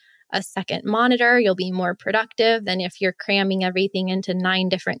keyboard, a second monitor. You'll be more productive than if you're cramming everything into 9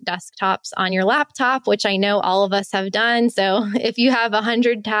 different desktops on your laptop, which I know all of us have done. So if you have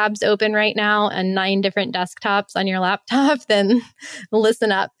 100 tabs open right now and 9 different desktops on your laptop, then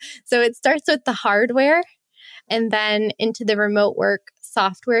listen up. So it starts with the hardware and then into the remote work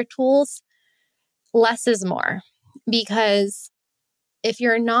software tools. Less is more, because if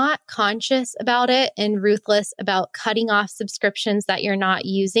you're not conscious about it and ruthless about cutting off subscriptions that you're not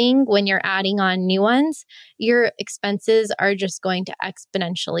using when you're adding on new ones, your expenses are just going to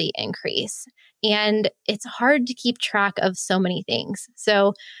exponentially increase. And it's hard to keep track of so many things.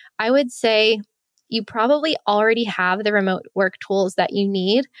 So I would say you probably already have the remote work tools that you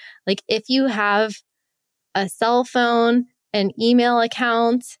need. Like if you have a cell phone, an email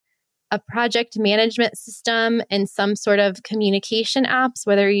account, a project management system, and some sort of communication apps,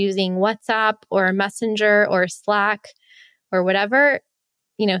 whether you're using WhatsApp or Messenger or Slack or whatever,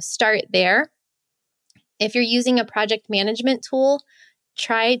 start there. If you're using a project management tool,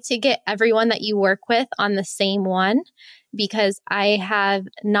 try to get everyone that you work with on the same one, because I have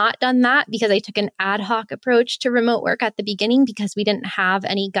not done that because I took an ad hoc approach to remote work at the beginning because we didn't have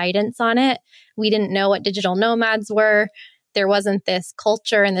any guidance on it. We didn't know what digital nomads were. There wasn't this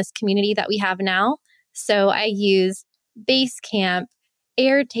culture and this community that we have now. So I use Basecamp,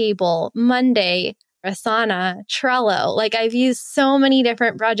 Airtable, Monday, Asana, Trello. Like I've used so many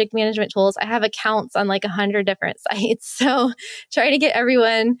different project management tools. I have accounts on like 100 different sites. So try to get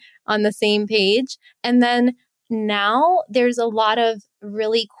everyone on the same page. And then now there's a lot of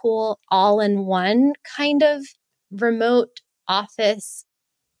really cool all-in-one kind of remote office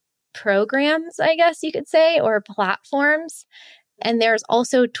programs, I guess you could say, or platforms. And there's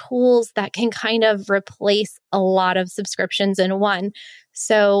also tools that can kind of replace a lot of subscriptions in one.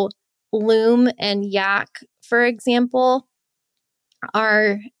 So Loom and Yak, for example,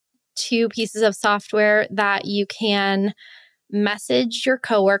 are two pieces of software that you can message your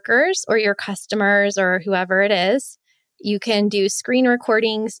coworkers or your customers or whoever it is. You can do screen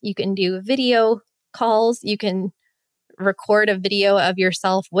recordings, you can do video calls, you can record a video of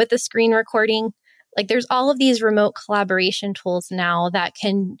yourself with a screen recording. Like there's all of these remote collaboration tools now that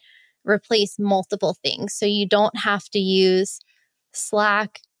can replace multiple things. So you don't have to use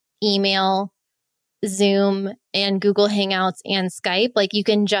Slack, email, Zoom, and Google Hangouts and Skype. Like you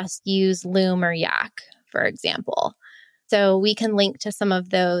can just use Loom or Yak, for example. So we can link to some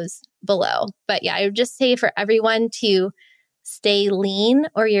of those below. But yeah, I would just say for everyone to stay lean,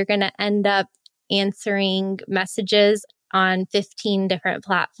 or you're going to end up answering messages on 15 different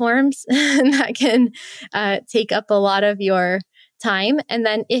platforms that can take up a lot of your time. And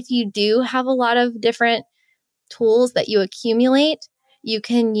then if you do have a lot of different tools that you accumulate, you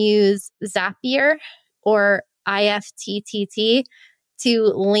can use Zapier or IFTTT to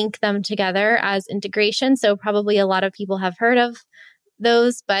link them together as integration. So probably a lot of people have heard of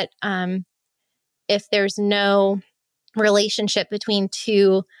those, but if there's no relationship between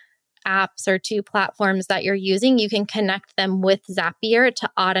two apps or two platforms that you're using, you can connect them with Zapier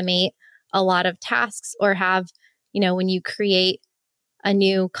to automate a lot of tasks, or have, when you create a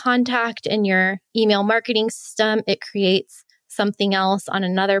new contact in your email marketing system, it creates something else on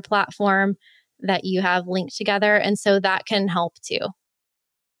another platform that you have linked together. And so that can help too.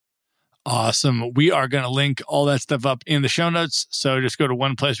 Awesome. We are going to link all that stuff up in the show notes. So just go to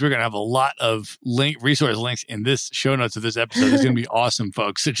one place. We're going to have a lot of resource links in this show notes of this episode. It's going to be awesome,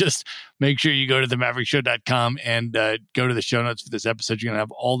 folks. So just make sure you go to themaverickshow.com and go to the show notes for this episode. You're going to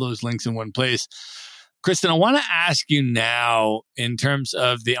have all those links in one place. Kristin, I want to ask you now, in terms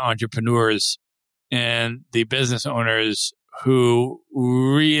of the entrepreneurs and the business owners who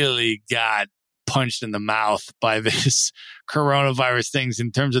really got punched in the mouth by this coronavirus things in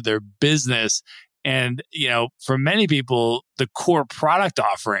terms of their business. And, for many people, the core product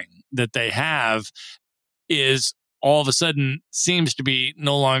offering that they have is all of a sudden seems to be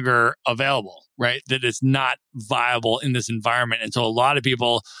no longer available, right? That it's not viable in this environment. And so a lot of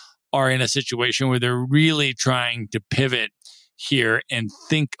people are in a situation where they're really trying to pivot here and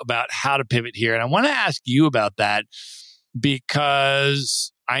think about how to pivot here. And I want to ask you about that,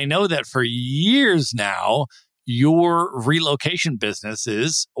 because I know that for years now, your relocation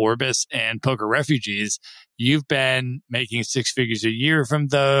businesses, Orbis and Poker Refugees, you've been making six figures a year from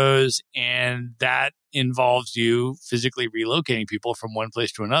those, and that involves you physically relocating people from one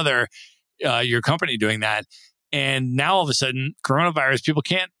place to another, your company doing that. And now all of a sudden, coronavirus, people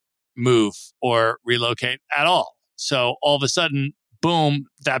can't move or relocate at all. So all of a sudden, boom,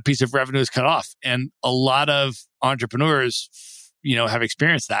 that piece of revenue is cut off. And a lot of entrepreneurs, have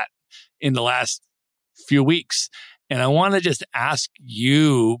experienced that in the last few weeks. And I want to just ask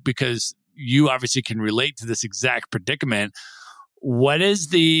you, because you obviously can relate to this exact predicament, what is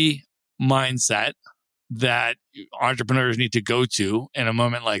the mindset that entrepreneurs need to go to in a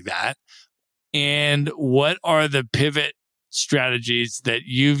moment like that? And what are the pivot strategies that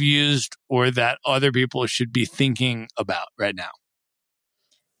you've used or that other people should be thinking about right now?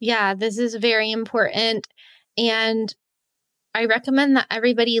 Yeah, this is very important. And I recommend that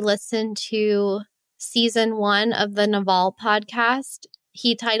everybody listen to season 1 of the Naval podcast.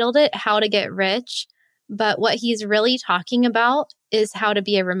 He titled it How to Get Rich. But what he's really talking about is how to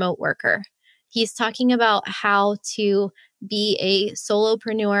be a remote worker. He's talking about how to be a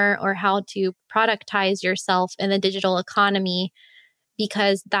solopreneur or how to productize yourself in the digital economy,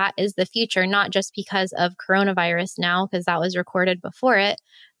 because that is the future, not just because of coronavirus now, because that was recorded before it,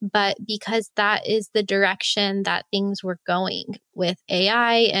 but because that is the direction that things were going with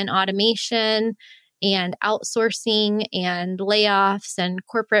AI and automation and outsourcing and layoffs and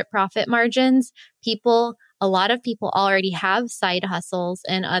corporate profit margins. A lot of people already have side hustles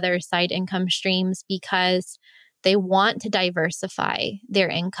and other side income streams because they want to diversify their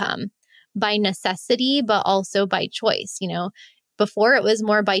income by necessity, but also by choice. Before it was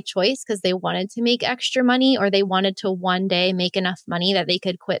more by choice because they wanted to make extra money or they wanted to one day make enough money that they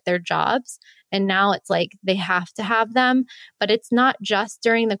could quit their jobs. And now it's like they have to have them. But it's not just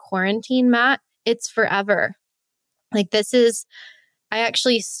during the quarantine, Matt. It's forever. I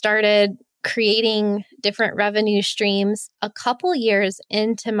actually started creating different revenue streams a couple years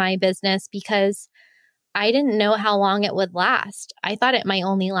into my business because I didn't know how long it would last. I thought it might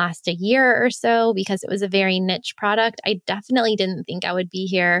only last a year or so because it was a very niche product. I definitely didn't think I would be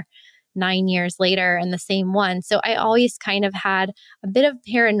here 9 years later in the same one. So I always kind of had a bit of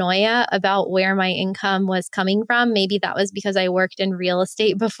paranoia about where my income was coming from. Maybe that was because I worked in real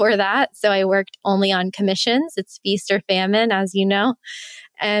estate before that. So I worked only on commissions. It's feast or famine, as you know.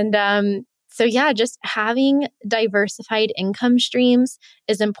 And so yeah, just having diversified income streams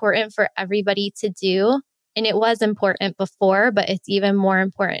is important for everybody to do. And it was important before, but it's even more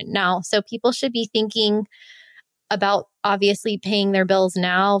important now. So people should be thinking about obviously paying their bills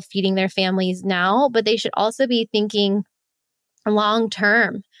now, feeding their families now, but they should also be thinking long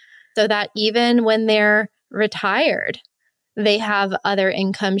term so that even when they're retired, they have other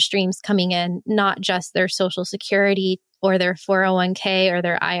income streams coming in, not just their Social Security or their 401k or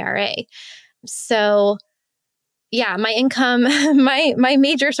their IRA. So yeah, my income, my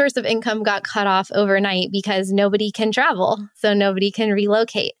major source of income got cut off overnight because nobody can travel. So nobody can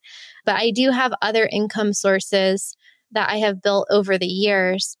relocate. But I do have other income sources that I have built over the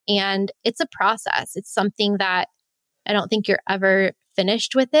years. And it's a process. It's something that I don't think you're ever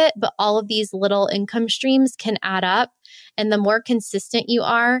finished with it. But all of these little income streams can add up. And the more consistent you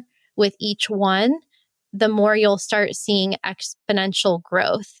are with each one, the more you'll start seeing exponential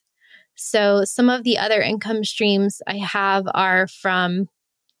growth. So some of the other income streams I have are from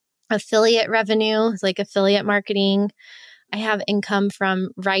affiliate revenue, like affiliate marketing. I have income from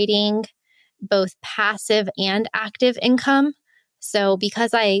writing, both passive and active income. So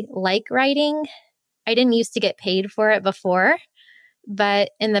because I like writing, I didn't used to get paid for it before,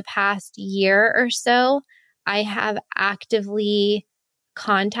 but in the past year or so, I have actively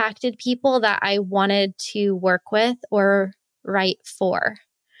contacted people that I wanted to work with or write for.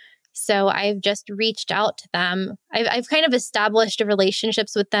 So I've just reached out to them. I've kind of established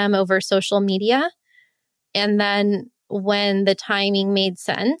relationships with them over social media. And then when the timing made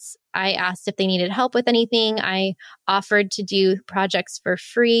sense, I asked if they needed help with anything. I offered to do projects for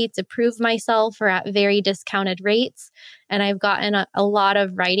free to prove myself or at very discounted rates. And I've gotten a lot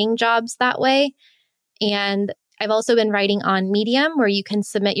of writing jobs that way. And I've also been writing on Medium, where you can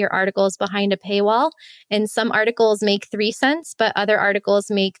submit your articles behind a paywall. And some articles make 3 cents, but other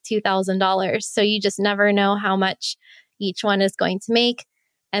articles make $2,000. So you just never know how much each one is going to make.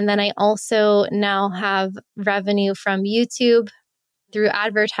 And then I also now have revenue from YouTube through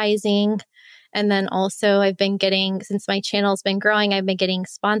advertising. And then also I've been getting, since my channel's been growing, I've been getting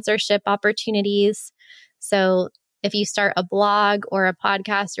sponsorship opportunities. So if you start a blog or a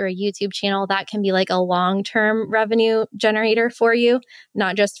podcast or a YouTube channel, that can be like a long-term revenue generator for you,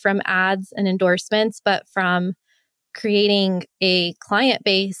 not just from ads and endorsements, but from creating a client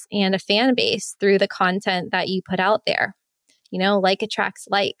base and a fan base through the content that you put out there. Like attracts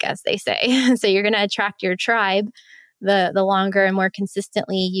like, as they say. So you're going to attract your tribe the longer and more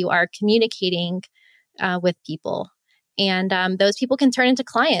consistently you are communicating with people. And those people can turn into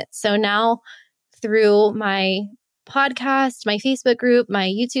clients. So now through my podcast, my Facebook group, my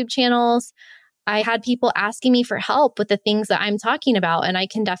YouTube channels, I had people asking me for help with the things that I'm talking about, and I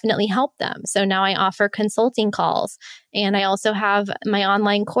can definitely help them. So now I offer consulting calls, and I also have my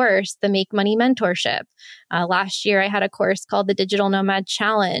online course, the Make Money Mentorship. Last year, I had a course called the Digital Nomad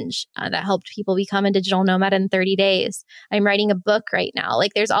Challenge that helped people become a digital nomad in 30 days. I'm writing a book right now.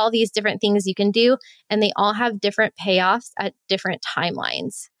 There's all these different things you can do, and they all have different payoffs at different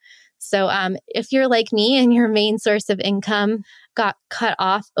timelines. So if you're like me and your main source of income got cut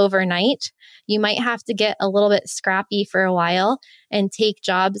off overnight, you might have to get a little bit scrappy for a while and take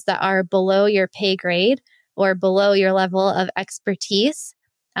jobs that are below your pay grade or below your level of expertise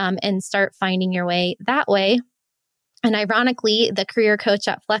and start finding your way that way. And ironically, the career coach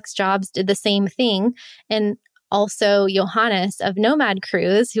at Flex Jobs did the same thing. And also Johannes of Nomad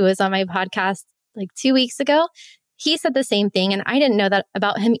Cruise, who was on my podcast like 2 weeks ago, he said the same thing. And I didn't know that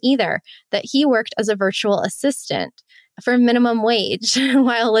about him either, that he worked as a virtual assistant for minimum wage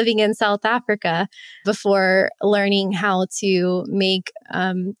while living in South Africa before learning how to make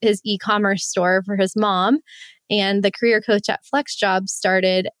his e-commerce store for his mom. And the career coach at FlexJobs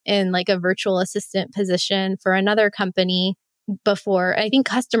started in like a virtual assistant position for another company before, I think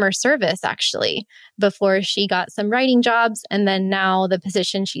customer service actually, before she got some writing jobs. And then now the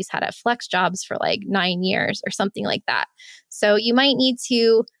position she's had at FlexJobs for like 9 years or something like that. So you might need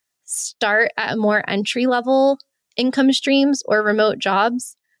to start at more entry level income streams or remote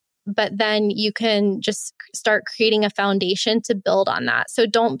jobs, but then you can just start creating a foundation to build on that. So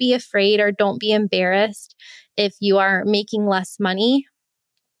don't be afraid or don't be embarrassed if you are making less money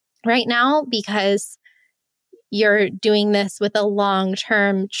right now, because you're doing this with a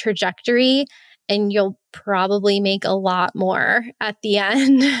long-term trajectory and you'll probably make a lot more at the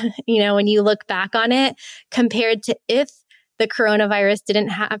end, when you look back on it, compared to if the coronavirus didn't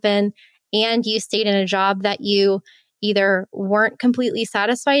happen and you stayed in a job that you either weren't completely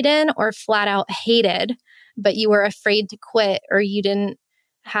satisfied in or flat out hated, but you were afraid to quit, or you didn't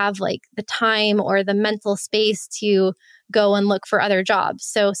have like the time or the mental space to go and look for other jobs.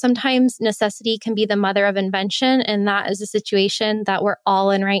 So sometimes necessity can be the mother of invention. And that is a situation that we're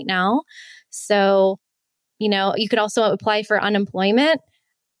all in right now. So, you could also apply for unemployment.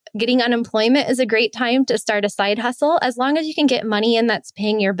 Getting unemployment is a great time to start a side hustle. As long as you can get money in that's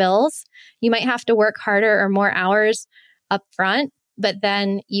paying your bills, you might have to work harder or more hours up front, but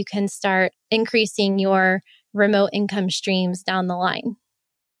then you can start increasing your remote income streams down the line.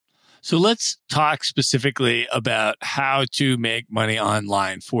 So let's talk specifically about how to make money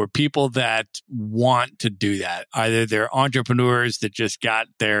online for people that want to do that. Either they're entrepreneurs that just got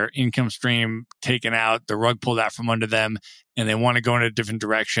their income stream taken out, the rug pulled out from under them, and they want to go in a different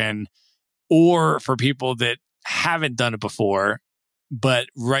direction, or for people that haven't done it before, but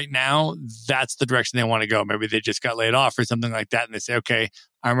right now that's the direction they want to go. Maybe they just got laid off or something like that, and they say, okay,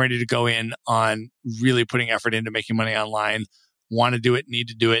 I'm ready to go in on really putting effort into making money online, want to do it, need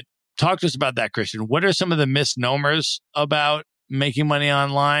to do it. Talk to us about that, Kristin. What are some of the misnomers about making money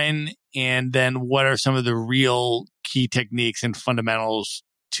online? And then what are some of the real key techniques and fundamentals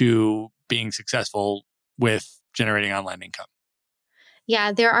to being successful with generating online income?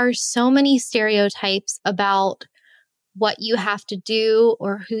 Yeah, there are so many stereotypes about what you have to do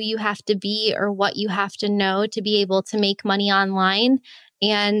or who you have to be or what you have to know to be able to make money online.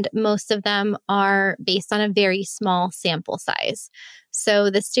 And most of them are based on a very small sample size.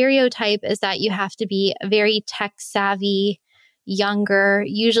 So the stereotype is that you have to be a very tech savvy, younger,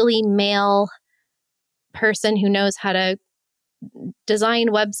 usually male person who knows how to design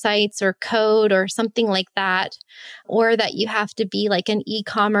websites or code or something like that, or that you have to be like an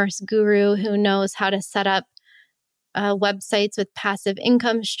e-commerce guru who knows how to set up websites with passive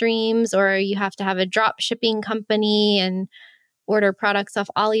income streams, or you have to have a drop shipping company and order products off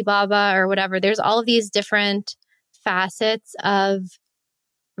Alibaba or whatever. There's all of these different facets of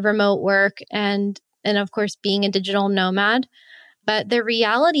remote work and of course being a digital nomad. But the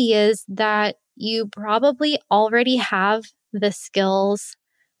reality is that you probably already have the skills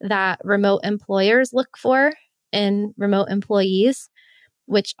that remote employers look for in remote employees,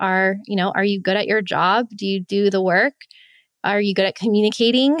 which are, are you good at your job? Do you do the work? Are you good at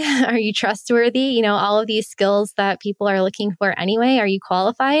communicating? Are you trustworthy? All of these skills that people are looking for anyway. Are you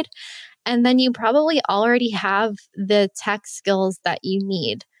qualified? And then you probably already have the tech skills that you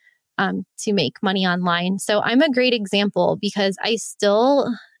need to make money online. So I'm a great example because I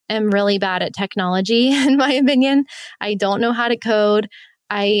still am really bad at technology, in my opinion. I don't know how to code.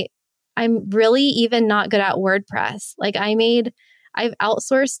 I'm really even not good at WordPress. Like I've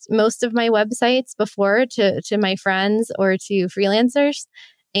outsourced most of my websites before to my friends or to freelancers.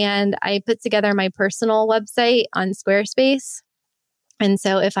 And I put together my personal website on Squarespace. And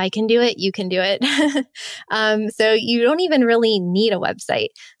so if I can do it, you can do it. So you don't even really need a website.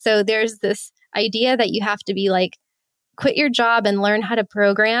 So there's this idea that you have to be like, quit your job and learn how to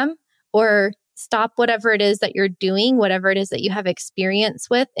program, or stop whatever it is that you're doing, whatever it is that you have experience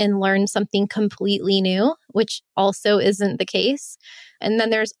with, and learn something completely new, which also isn't the case. And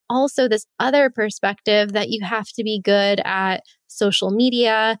then there's also this other perspective that you have to be good at social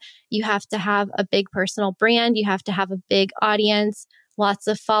media. You have to have a big personal brand. You have to have a big audience, lots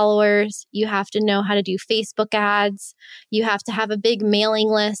of followers. You have to know how to do Facebook ads. You have to have a big mailing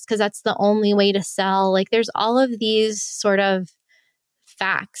list because that's the only way to sell. Like there's all of these sort of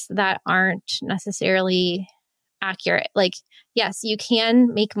facts that aren't necessarily accurate. Like, yes, you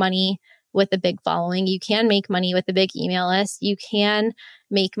can make money with a big following. You can make money with a big email list. You can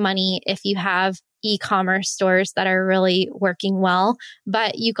make money if you have e-commerce stores that are really working well,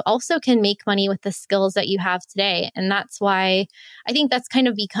 but you also can make money with the skills that you have today. And that's why I think that's kind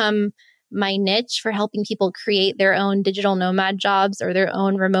of become my niche for helping people create their own digital nomad jobs or their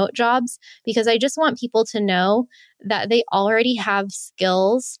own remote jobs, because I just want people to know that they already have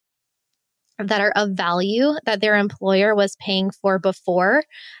skills that are of value that their employer was paying for before,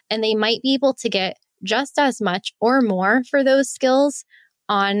 and they might be able to get just as much or more for those skills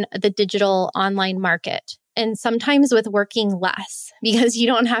on the digital online market. And sometimes with working less, because you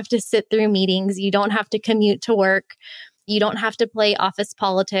don't have to sit through meetings, you don't have to commute to work, you don't have to play office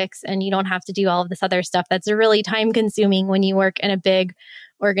politics, and you don't have to do all of this other stuff that's really time consuming when you work in a big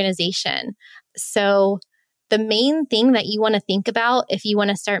organization. So the main thing that you want to think about if you want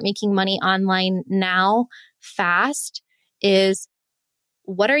to start making money online now fast is,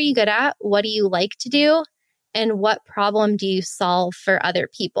 what are you good at? What do you like to do? And what problem do you solve for other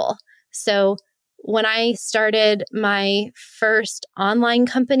people? So when I started my first online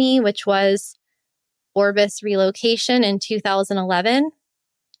company, which was Orbis Relocation in 2011,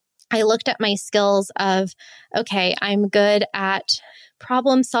 I looked at my skills of, okay, I'm good at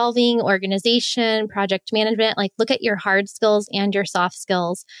problem solving, organization, project management. Like, look at your hard skills and your soft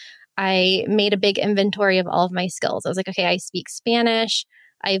skills. I made a big inventory of all of my skills. I was like, okay, I speak Spanish.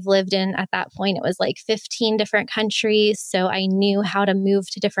 I've lived in, at that point, it was like 15 different countries. So I knew how to move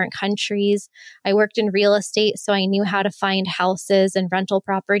to different countries. I worked in real estate, so I knew how to find houses and rental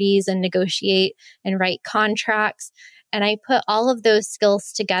properties and negotiate and write contracts. And I put all of those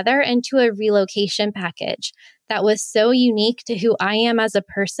skills together into a relocation package that was so unique to who I am as a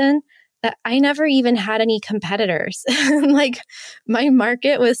person that I never even had any competitors. Like, my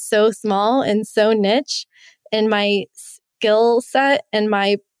market was so small and so niche, and my skill set and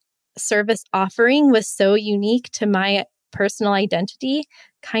my service offering was so unique to my personal identity,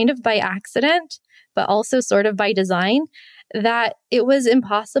 kind of by accident, but also sort of by design, that it was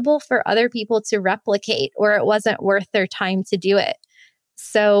impossible for other people to replicate, or it wasn't worth their time to do it.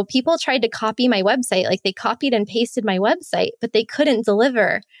 So people tried to copy my website, like they copied and pasted my website, but they couldn't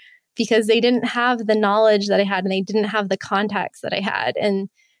deliver because they didn't have the knowledge that I had, and they didn't have the contacts that I had, and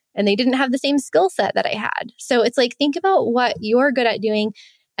they didn't have the same skill set that I had. So it's like, think about what you're good at doing,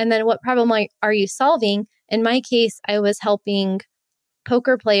 and then what problem are you solving? In my case, I was helping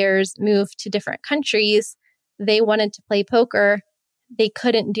poker players move to different countries. They wanted to play poker. They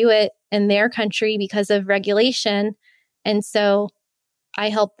couldn't do it in their country because of regulation. And so I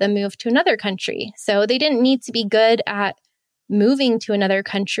helped them move to another country. So they didn't need to be good at moving to another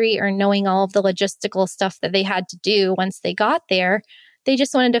country or knowing all of the logistical stuff that they had to do once they got there. They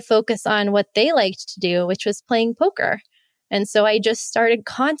just wanted to focus on what they liked to do, which was playing poker. And so I just started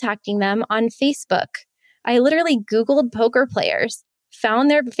contacting them on Facebook. I literally Googled poker players, found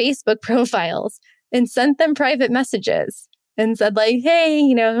their Facebook profiles, and sent them private messages and said, like, hey,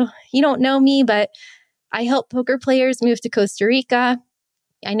 you don't know me, but I help poker players move to Costa Rica.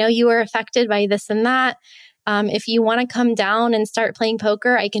 I know you were affected by this and that. If you want to come down and start playing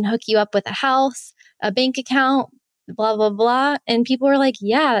poker, I can hook you up with a house, a bank account, blah, blah, blah. And people were like,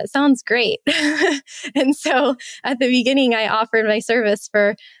 yeah, that sounds great. And so at the beginning, I offered my service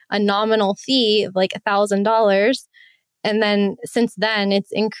for a nominal fee of like $1,000. And then since then,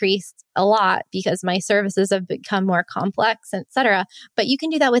 it's increased a lot because my services have become more complex, et cetera. But you can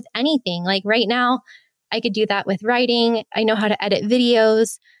do that with anything. Like right now, I could do that with writing. I know how to edit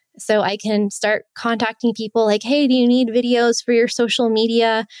videos. So I can start contacting people like, hey, do you need videos for your social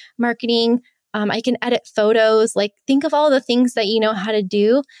media marketing? I can edit photos. Like, think of all the things that you know how to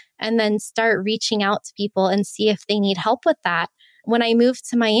do, and then start reaching out to people and see if they need help with that. When I moved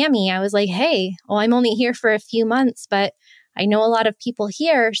to Miami, I was like, hey, well, I'm only here for a few months, but I know a lot of people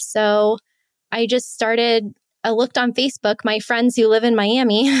here. So I looked on Facebook, my friends who live in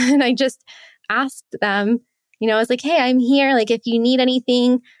Miami, and I just asked them, I was like, hey, I'm here. Like, if you need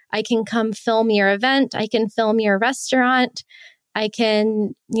anything, I can come film your event. I can film your restaurant. I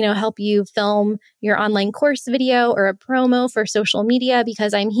can, help you film your online course video or a promo for social media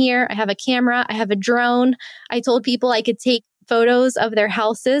because I'm here. I have a camera. I have a drone. I told people I could take photos of their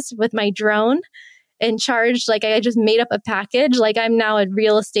houses with my drone and charge, like, I just made up a package. Like, I'm now a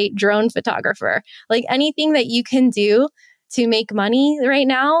real estate drone photographer. Like, anything that you can do to make money right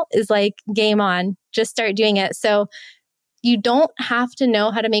now is like game on. Just start doing it. So you don't have to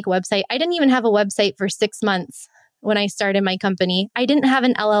know how to make a website. I didn't even have a website for 6 months when I started my company. I didn't have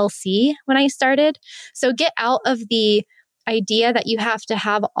an LLC when I started. So get out of the idea that you have to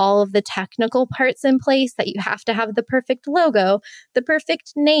have all of the technical parts in place, that you have to have the perfect logo, the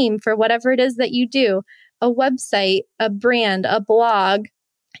perfect name for whatever it is that you do, a website, a brand, a blog,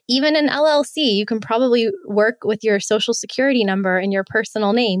 even an LLC. You can probably work with your social security number and your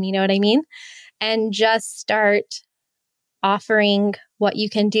personal name, you know what I mean? And just start offering what you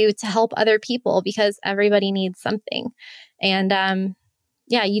can do to help other people, because everybody needs something. And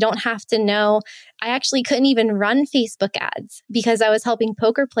yeah, you don't have to know. I actually couldn't even run Facebook ads because I was helping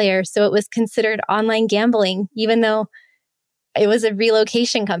poker players. So it was considered online gambling, even though it was a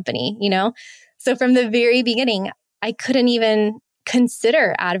relocation company, you know? So from the very beginning, I couldn't even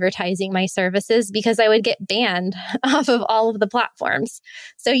consider advertising my services because I would get banned off of all of the platforms.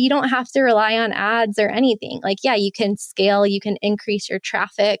 So you don't have to rely on ads or anything. Like, yeah, you can scale, you can increase your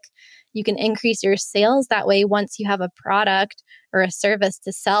traffic, you can increase your sales that way once you have a product or a service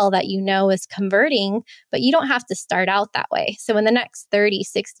to sell that you know is converting, but you don't have to start out that way. So in the next 30,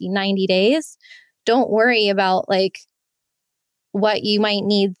 60, 90 days, don't worry about like what you might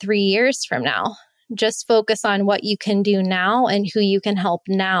need 3 years from now. Just focus on what you can do now and who you can help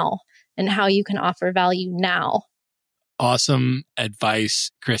now and how you can offer value now. Awesome advice,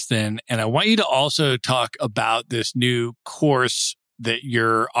 Kristin. And I want you to also talk about this new course that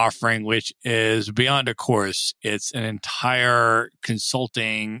you're offering, which is beyond a course. It's an entire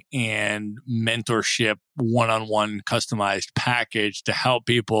consulting and mentorship one-on-one customized package to help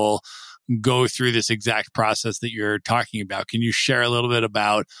people go through this exact process that you're talking about. Can you share a little bit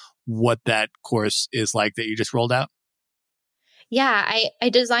about what that course is like that you just rolled out? Yeah, I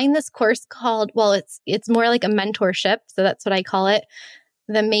designed this course called, well, it's more like a mentorship. So that's what I call it,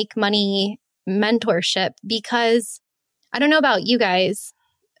 the Make Money Mentorship, because I don't know about you guys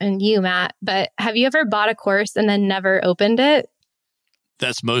and you, Matt, but have you ever bought a course and then never opened it?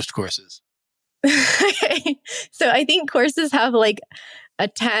 That's most courses. So I think courses have like a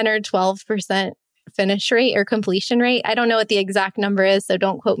 10 or 12% finish rate or completion rate. I don't know what the exact number is, so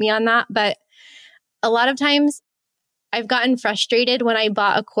don't quote me on that. But a lot of times I've gotten frustrated when I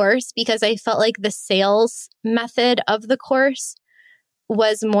bought a course because I felt like the sales method of the course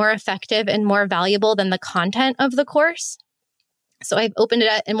was more effective and more valuable than the content of the course. So I've opened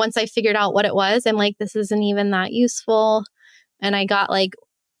it up, and once I figured out what it was, I'm like, this isn't even that useful. And I got like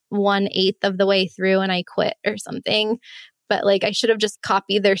 1/8 of the way through and I quit or something. But like, I should have just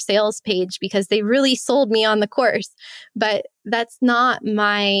copied their sales page because they really sold me on the course. But that's not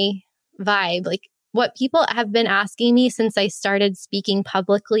my vibe. Like, what people have been asking me since I started speaking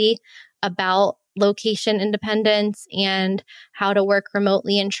publicly about location independence and how to work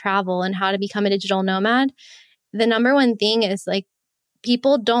remotely and travel and how to become a digital nomad, the number one thing is like,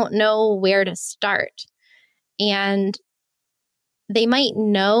 people don't know where to start. And they might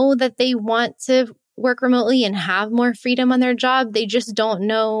know that they want to work remotely and have more freedom on their job. They just don't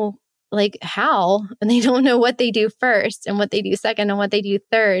know like how, and they don't know what they do first and what they do second and what they do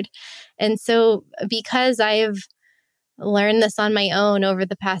third. And so because I've learned this on my own over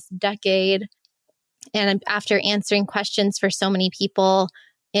the past decade, and after answering questions for so many people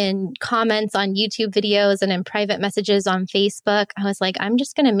in comments on YouTube videos and in private messages on Facebook, I was like, I'm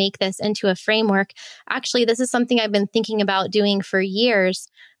just going to make this into a framework. Actually, this is something I've been thinking about doing for years,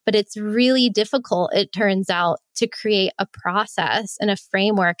 but it's really difficult, it turns out, to create a process and a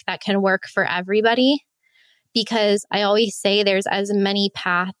framework that can work for everybody. Because I always say there's as many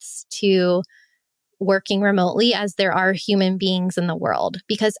paths to working remotely as there are human beings in the world,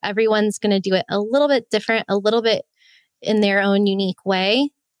 because everyone's going to do it a little bit different, a little bit in their own unique way.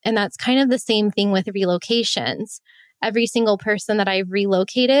 And that's kind of the same thing with relocations. Every single person that I've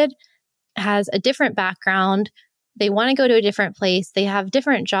relocated has a different background. They want to go to a different place. They have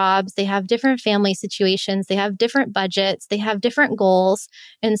different jobs. They have different family situations. They have different budgets. They have different goals.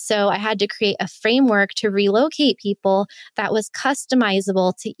 And so I had to create a framework to relocate people that was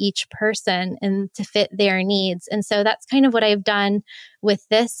customizable to each person and to fit their needs. And so that's kind of what I've done with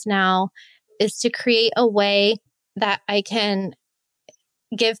this now, is to create a way that I can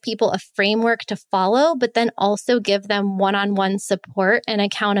give people a framework to follow, but then also give them one-on-one support and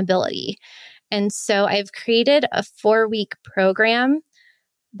accountability. And so I've created a 4-week program,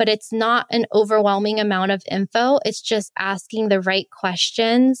 but it's not an overwhelming amount of info. It's just asking the right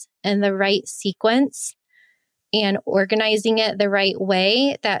questions and the right sequence and organizing it the right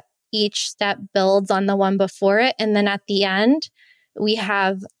way that each step builds on the one before it. And then at the end, we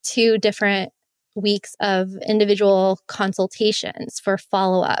have 2 different weeks of individual consultations for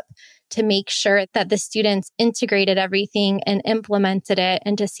follow-up to make sure that the students integrated everything and implemented it,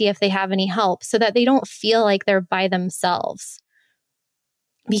 and to see if they have any help so that they don't feel like they're by themselves.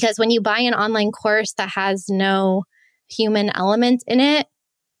 Because when you buy an online course that has no human element in it,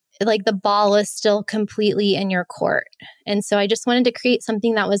 like the ball is still completely in your court. And so I just wanted to create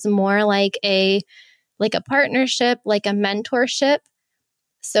something that was more like a partnership, like a mentorship,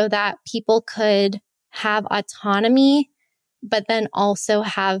 so that people could have autonomy, but then also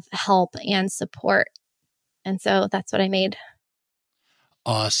have help and support. And so that's what I made.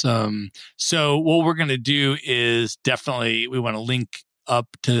 Awesome. So what we're going to do is definitely, we want to link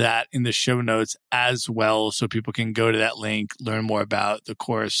up to that in the show notes as well, so people can go to that link, learn more about the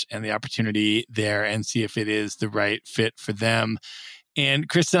course and the opportunity there, and see if it is the right fit for them. And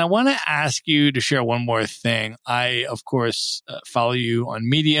Kristin, I want to ask you to share one more thing. I, of course, follow you on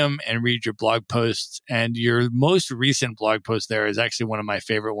Medium and read your blog posts, and your most recent blog post there is actually one of my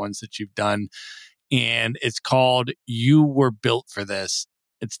favorite ones that you've done. And it's called "You Were Built for This.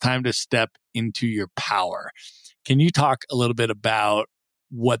 It's time to step into your power." Can you talk a little bit about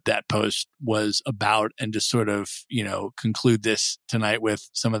what that post was about, and just sort of, conclude this tonight with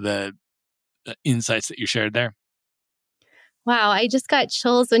some of the insights that you shared there? Wow, I just got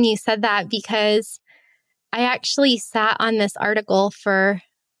chills when you said that, because I actually sat on this article for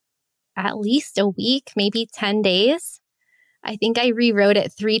at least a week, maybe 10 days. I think I rewrote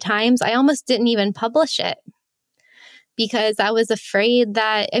it 3 times. I almost didn't even publish it because I was afraid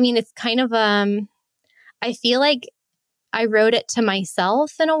that, it's kind of, I feel like I wrote it to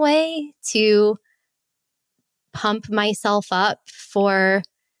myself in a way to pump myself up for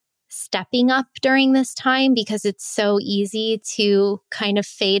stepping up during this time, because it's so easy to kind of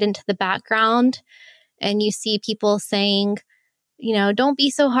fade into the background. And you see people saying, don't be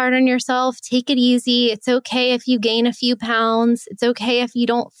so hard on yourself. Take it easy. It's okay if you gain a few pounds. It's okay if you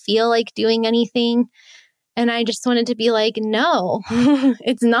don't feel like doing anything. And I just wanted to be like, no,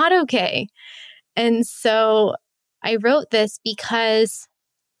 it's not okay. And so I wrote this because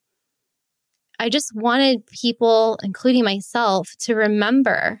I just wanted people, including myself, to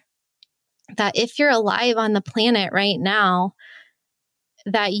remember that if you're alive on the planet right now,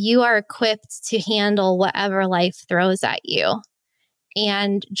 that you are equipped to handle whatever life throws at you.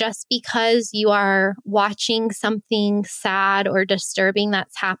 And just because you are watching something sad or disturbing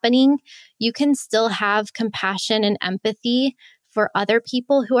that's happening, you can still have compassion and empathy for other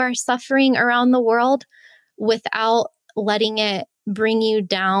people who are suffering around the world without letting it bring you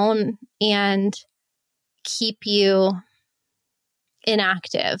down and keep you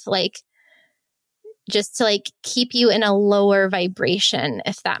inactive, just to keep you in a lower vibration,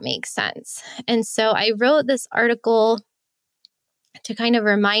 if that makes sense. And so I wrote this article to kind of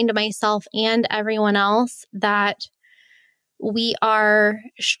remind myself and everyone else that we are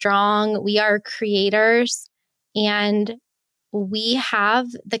strong, we are creators, and we have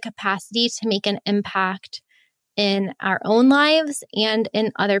the capacity to make an impact in our own lives and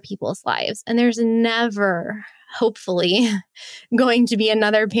in other people's lives. And there's never, hopefully, going to be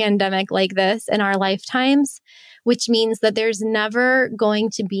another pandemic like this in our lifetimes, which means that there's never going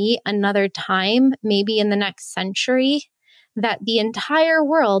to be another time, maybe in the next century, that the entire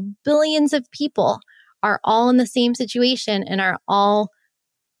world, billions of people, are all in the same situation and are all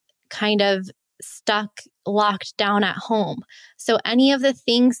kind of stuck, locked down at home. So any of the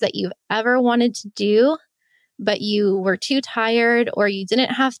things that you've ever wanted to do, but you were too tired, or you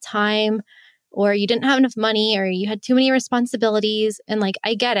didn't have time, or you didn't have enough money, or you had too many responsibilities. And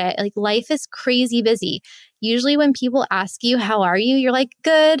I get it. Life is crazy busy. Usually when people ask you, how are you? You're like,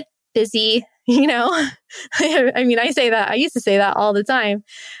 good, busy, I say that. I used to say that all the time.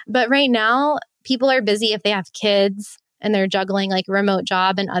 But right now, people are busy if they have kids and they're juggling a remote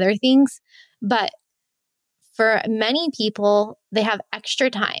job and other things. But for many people, they have extra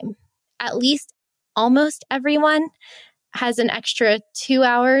time. At least almost everyone has an extra 2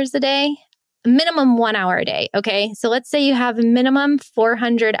 hours a day, minimum 1 hour a day. Okay. So let's say you have minimum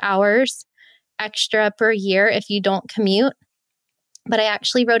 400 hours extra per year if you don't commute. But I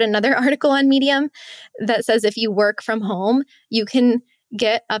actually wrote another article on Medium that says if you work from home, you can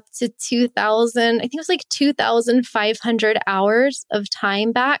get up to 2,500 hours of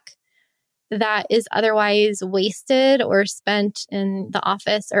time back that is otherwise wasted or spent in the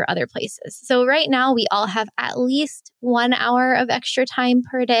office or other places. So right now we all have at least 1 hour of extra time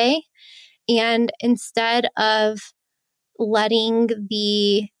per day. And instead of letting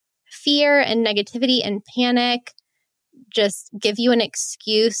the fear and negativity and panic just give you an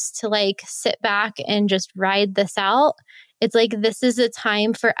excuse to sit back and just ride this out, it's this is a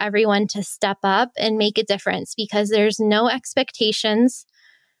time for everyone to step up and make a difference, because there's no expectations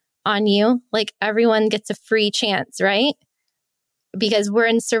on you. Everyone gets a free chance, right? Because we're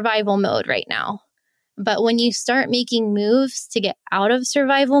in survival mode right now. But when you start making moves to get out of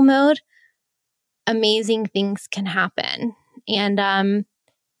survival mode, amazing things can happen. And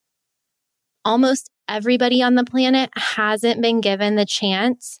almost everybody on the planet hasn't been given the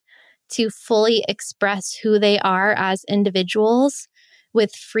chance to fully express who they are as individuals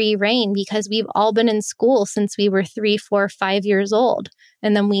with free reign, because we've all been in school since we were 3, 4, 5 years old.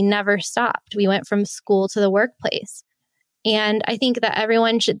 And then we never stopped. We went from school to the workplace. And I think that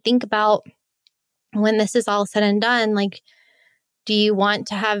everyone should think about, when this is all said and done, like, do you want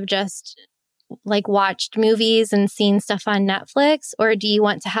to have just like watched movies and seen stuff on Netflix? Or do you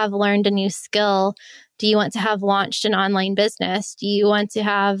want to have learned a new skill? Do you want to have launched an online business? Do you want to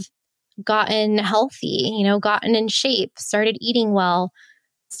have gotten healthy, gotten in shape, started eating well,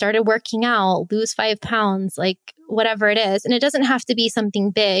 started working out, lose 5 pounds, like whatever it is? And it doesn't have to be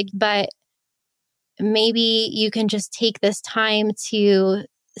something big, but maybe you can just take this time to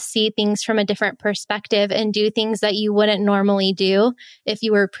see things from a different perspective and do things that you wouldn't normally do if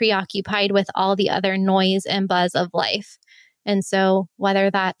you were preoccupied with all the other noise and buzz of life. And so whether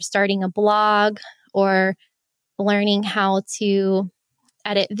that's starting a blog or learning how to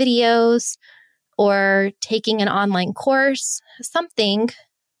edit videos or taking an online course, something,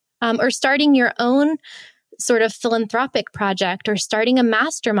 or starting your own sort of philanthropic project, or starting a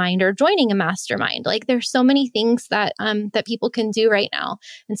mastermind, or joining a mastermind. Like, there's so many things that that people can do right now.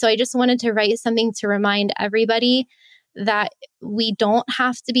 And so I just wanted to write something to remind everybody that we don't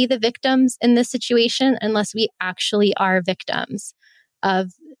have to be the victims in this situation unless we actually are victims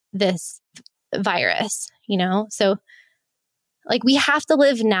of this virus, So like, we have to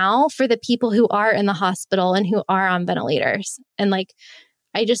live now for the people who are in the hospital and who are on ventilators. And like,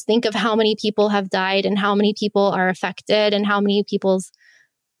 I just think of how many people have died and how many people are affected and how many people's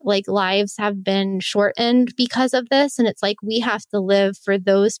like lives have been shortened because of this. And it's like, we have to live for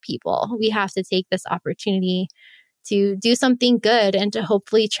those people. We have to take this opportunity to do something good and to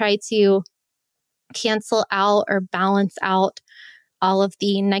hopefully try to cancel out or balance out all of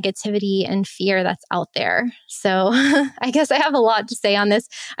the negativity and fear that's out there. So I guess I have a lot to say on this.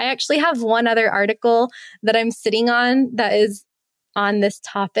 I actually have one other article that I'm sitting on that is on this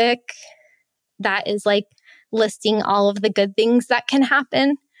topic, that is like listing all of the good things that can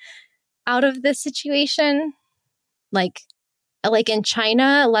happen out of this situation. Like in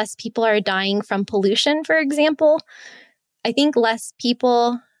China, less people are dying from pollution, for example. I think less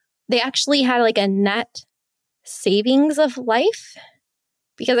people, they actually had like a net savings of life,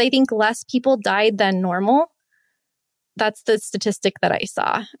 because I think less people died than normal. That's the statistic that I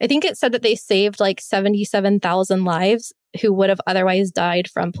saw. I think it said that they saved like 77,000 lives who would have otherwise died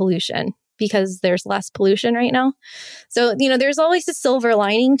from pollution, because there's less pollution right now. So, there's always a silver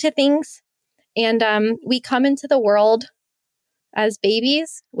lining to things. And we come into the world as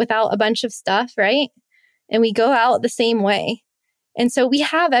babies without a bunch of stuff, right? And we go out the same way. And so we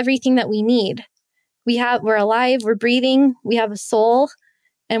have everything that we need. We're alive, we're breathing, we have a soul,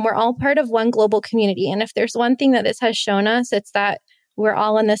 and we're all part of one global community. And if there's one thing that this has shown us, it's that we're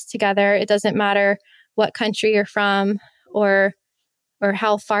all in this together. It doesn't matter what country you're from or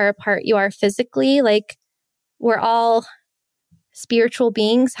how far apart you are physically. Like, we're all spiritual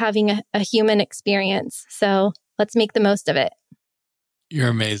beings having a human experience. So let's make the most of it. You're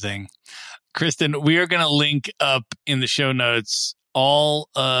amazing. Kristin, we are going to link up in the show notes all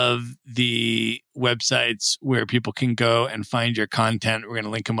of the websites where people can go and find your content. We're going to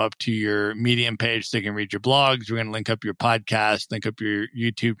link them up to your Medium page so they can read your blogs. We're going to link up your podcast, link up your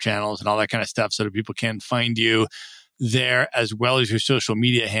YouTube channels and all that kind of stuff so that people can find you there, as well as your social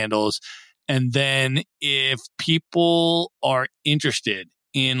media handles. And then if people are interested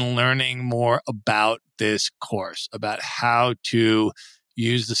in learning more about this course, about how to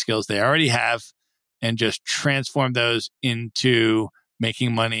use the skills they already have and just transform those into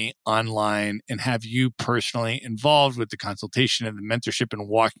making money online, and have you personally involved with the consultation and the mentorship and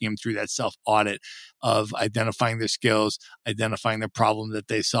walking them through that self-audit of identifying their skills, identifying the problem that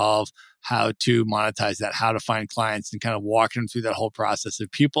they solve, how to monetize that, how to find clients, and kind of walking them through that whole process. If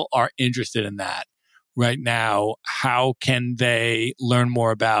people are interested in that right now, how can they learn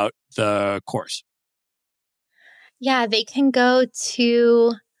more about the course? Yeah, they can go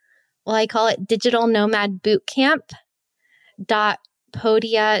to, I call it Digital Nomad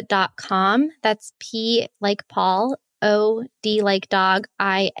Bootcamp.podia.com. That's P like Paul, O, D like dog,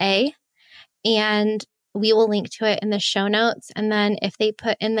 I, A. And we will link to it in the show notes. And then if they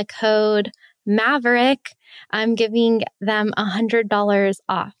put in the code Maverick, I'm giving them $100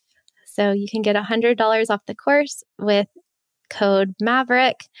 off. So you can get $100 off the course with code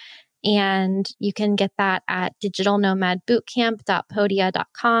Maverick. And you can get that at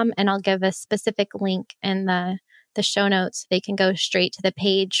digitalnomadbootcamp.podia.com. And I'll give a specific link in the show notes. They can go straight to the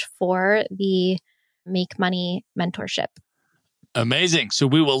page for the make money mentorship. Amazing. So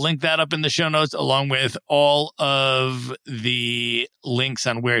we will link that up in the show notes along with all of the links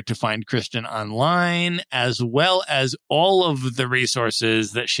on where to find Kristin online, as well as all of the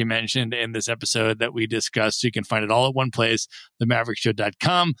resources that she mentioned in this episode that we discussed. So you can find it all at one place,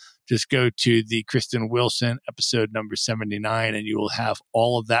 themaverickshow.com. Just go to the Kristin Wilson episode number 79, and you will have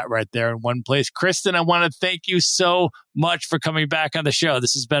all of that right there in one place. Kristin, I want to thank you so much for coming back on the show.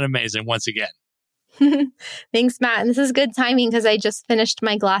 This has been amazing once again. Thanks, Matt. And this is good timing because I just finished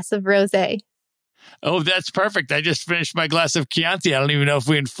my glass of rosé. Oh, that's perfect. I just finished my glass of Chianti. I don't even know if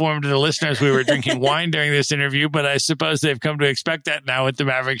we informed the listeners we were drinking wine during this interview, but I suppose they've come to expect that now with the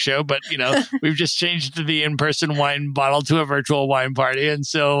Maverick Show. But, we've just changed the in-person wine bottle to a virtual wine party. And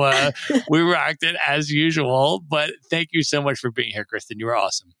so we rocked it as usual. But thank you so much for being here, Kristin. You were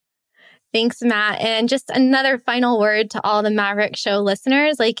awesome. Thanks, Matt. And just another final word to all the Maverick Show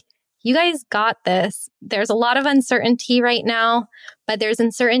listeners. You guys got this. There's a lot of uncertainty right now, but there's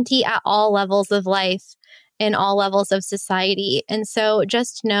uncertainty at all levels of life and all levels of society. And so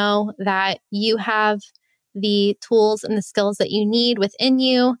just know that you have the tools and the skills that you need within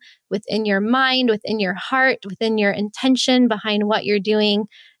you, within your mind, within your heart, within your intention behind what you're doing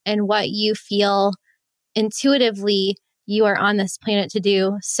and what you feel intuitively you are on this planet to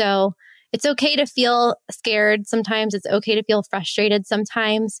do. So it's okay to feel scared sometimes. It's okay to feel frustrated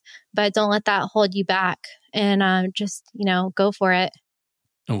sometimes, but don't let that hold you back and just, go for it.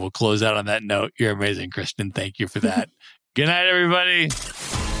 And we'll close out on that note. You're amazing, Kristin. Thank you for that. Good night, everybody.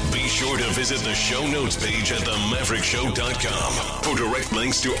 Be sure to visit the show notes page at themaverickshow.com for direct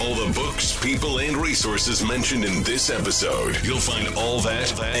links to all the books, people, and resources mentioned in this episode. You'll find all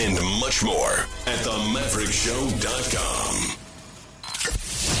that and much more at themaverickshow.com.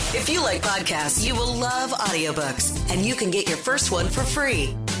 If you like podcasts, you will love audiobooks, and you can get your first one for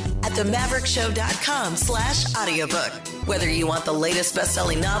free at themaverickshow.com/audiobook. Whether you want the latest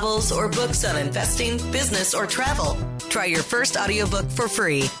best-selling novels or books on investing, business, or travel, try your first audiobook for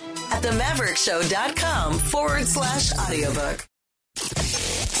free at themaverickshow.com/audiobook.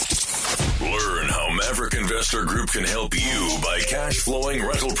 Learn how Maverick Investor Group can help you buy cash flowing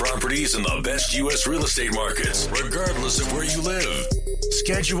rental properties in the best U.S. real estate markets, regardless of where you live.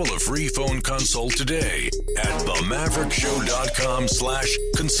 Schedule a free phone consult today at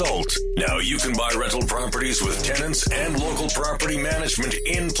themaverickshow.com/consult. Now you can buy rental properties with tenants and local property management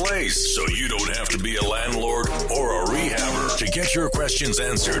in place, so you don't have to be a landlord or a rehabber. To get your questions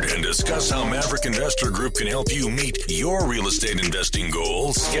answered and discuss how Maverick Investor Group can help you meet your real estate investing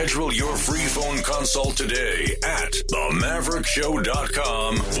goals, schedule your free phone consult today at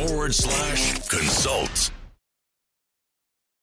themaverickshow.com/consult.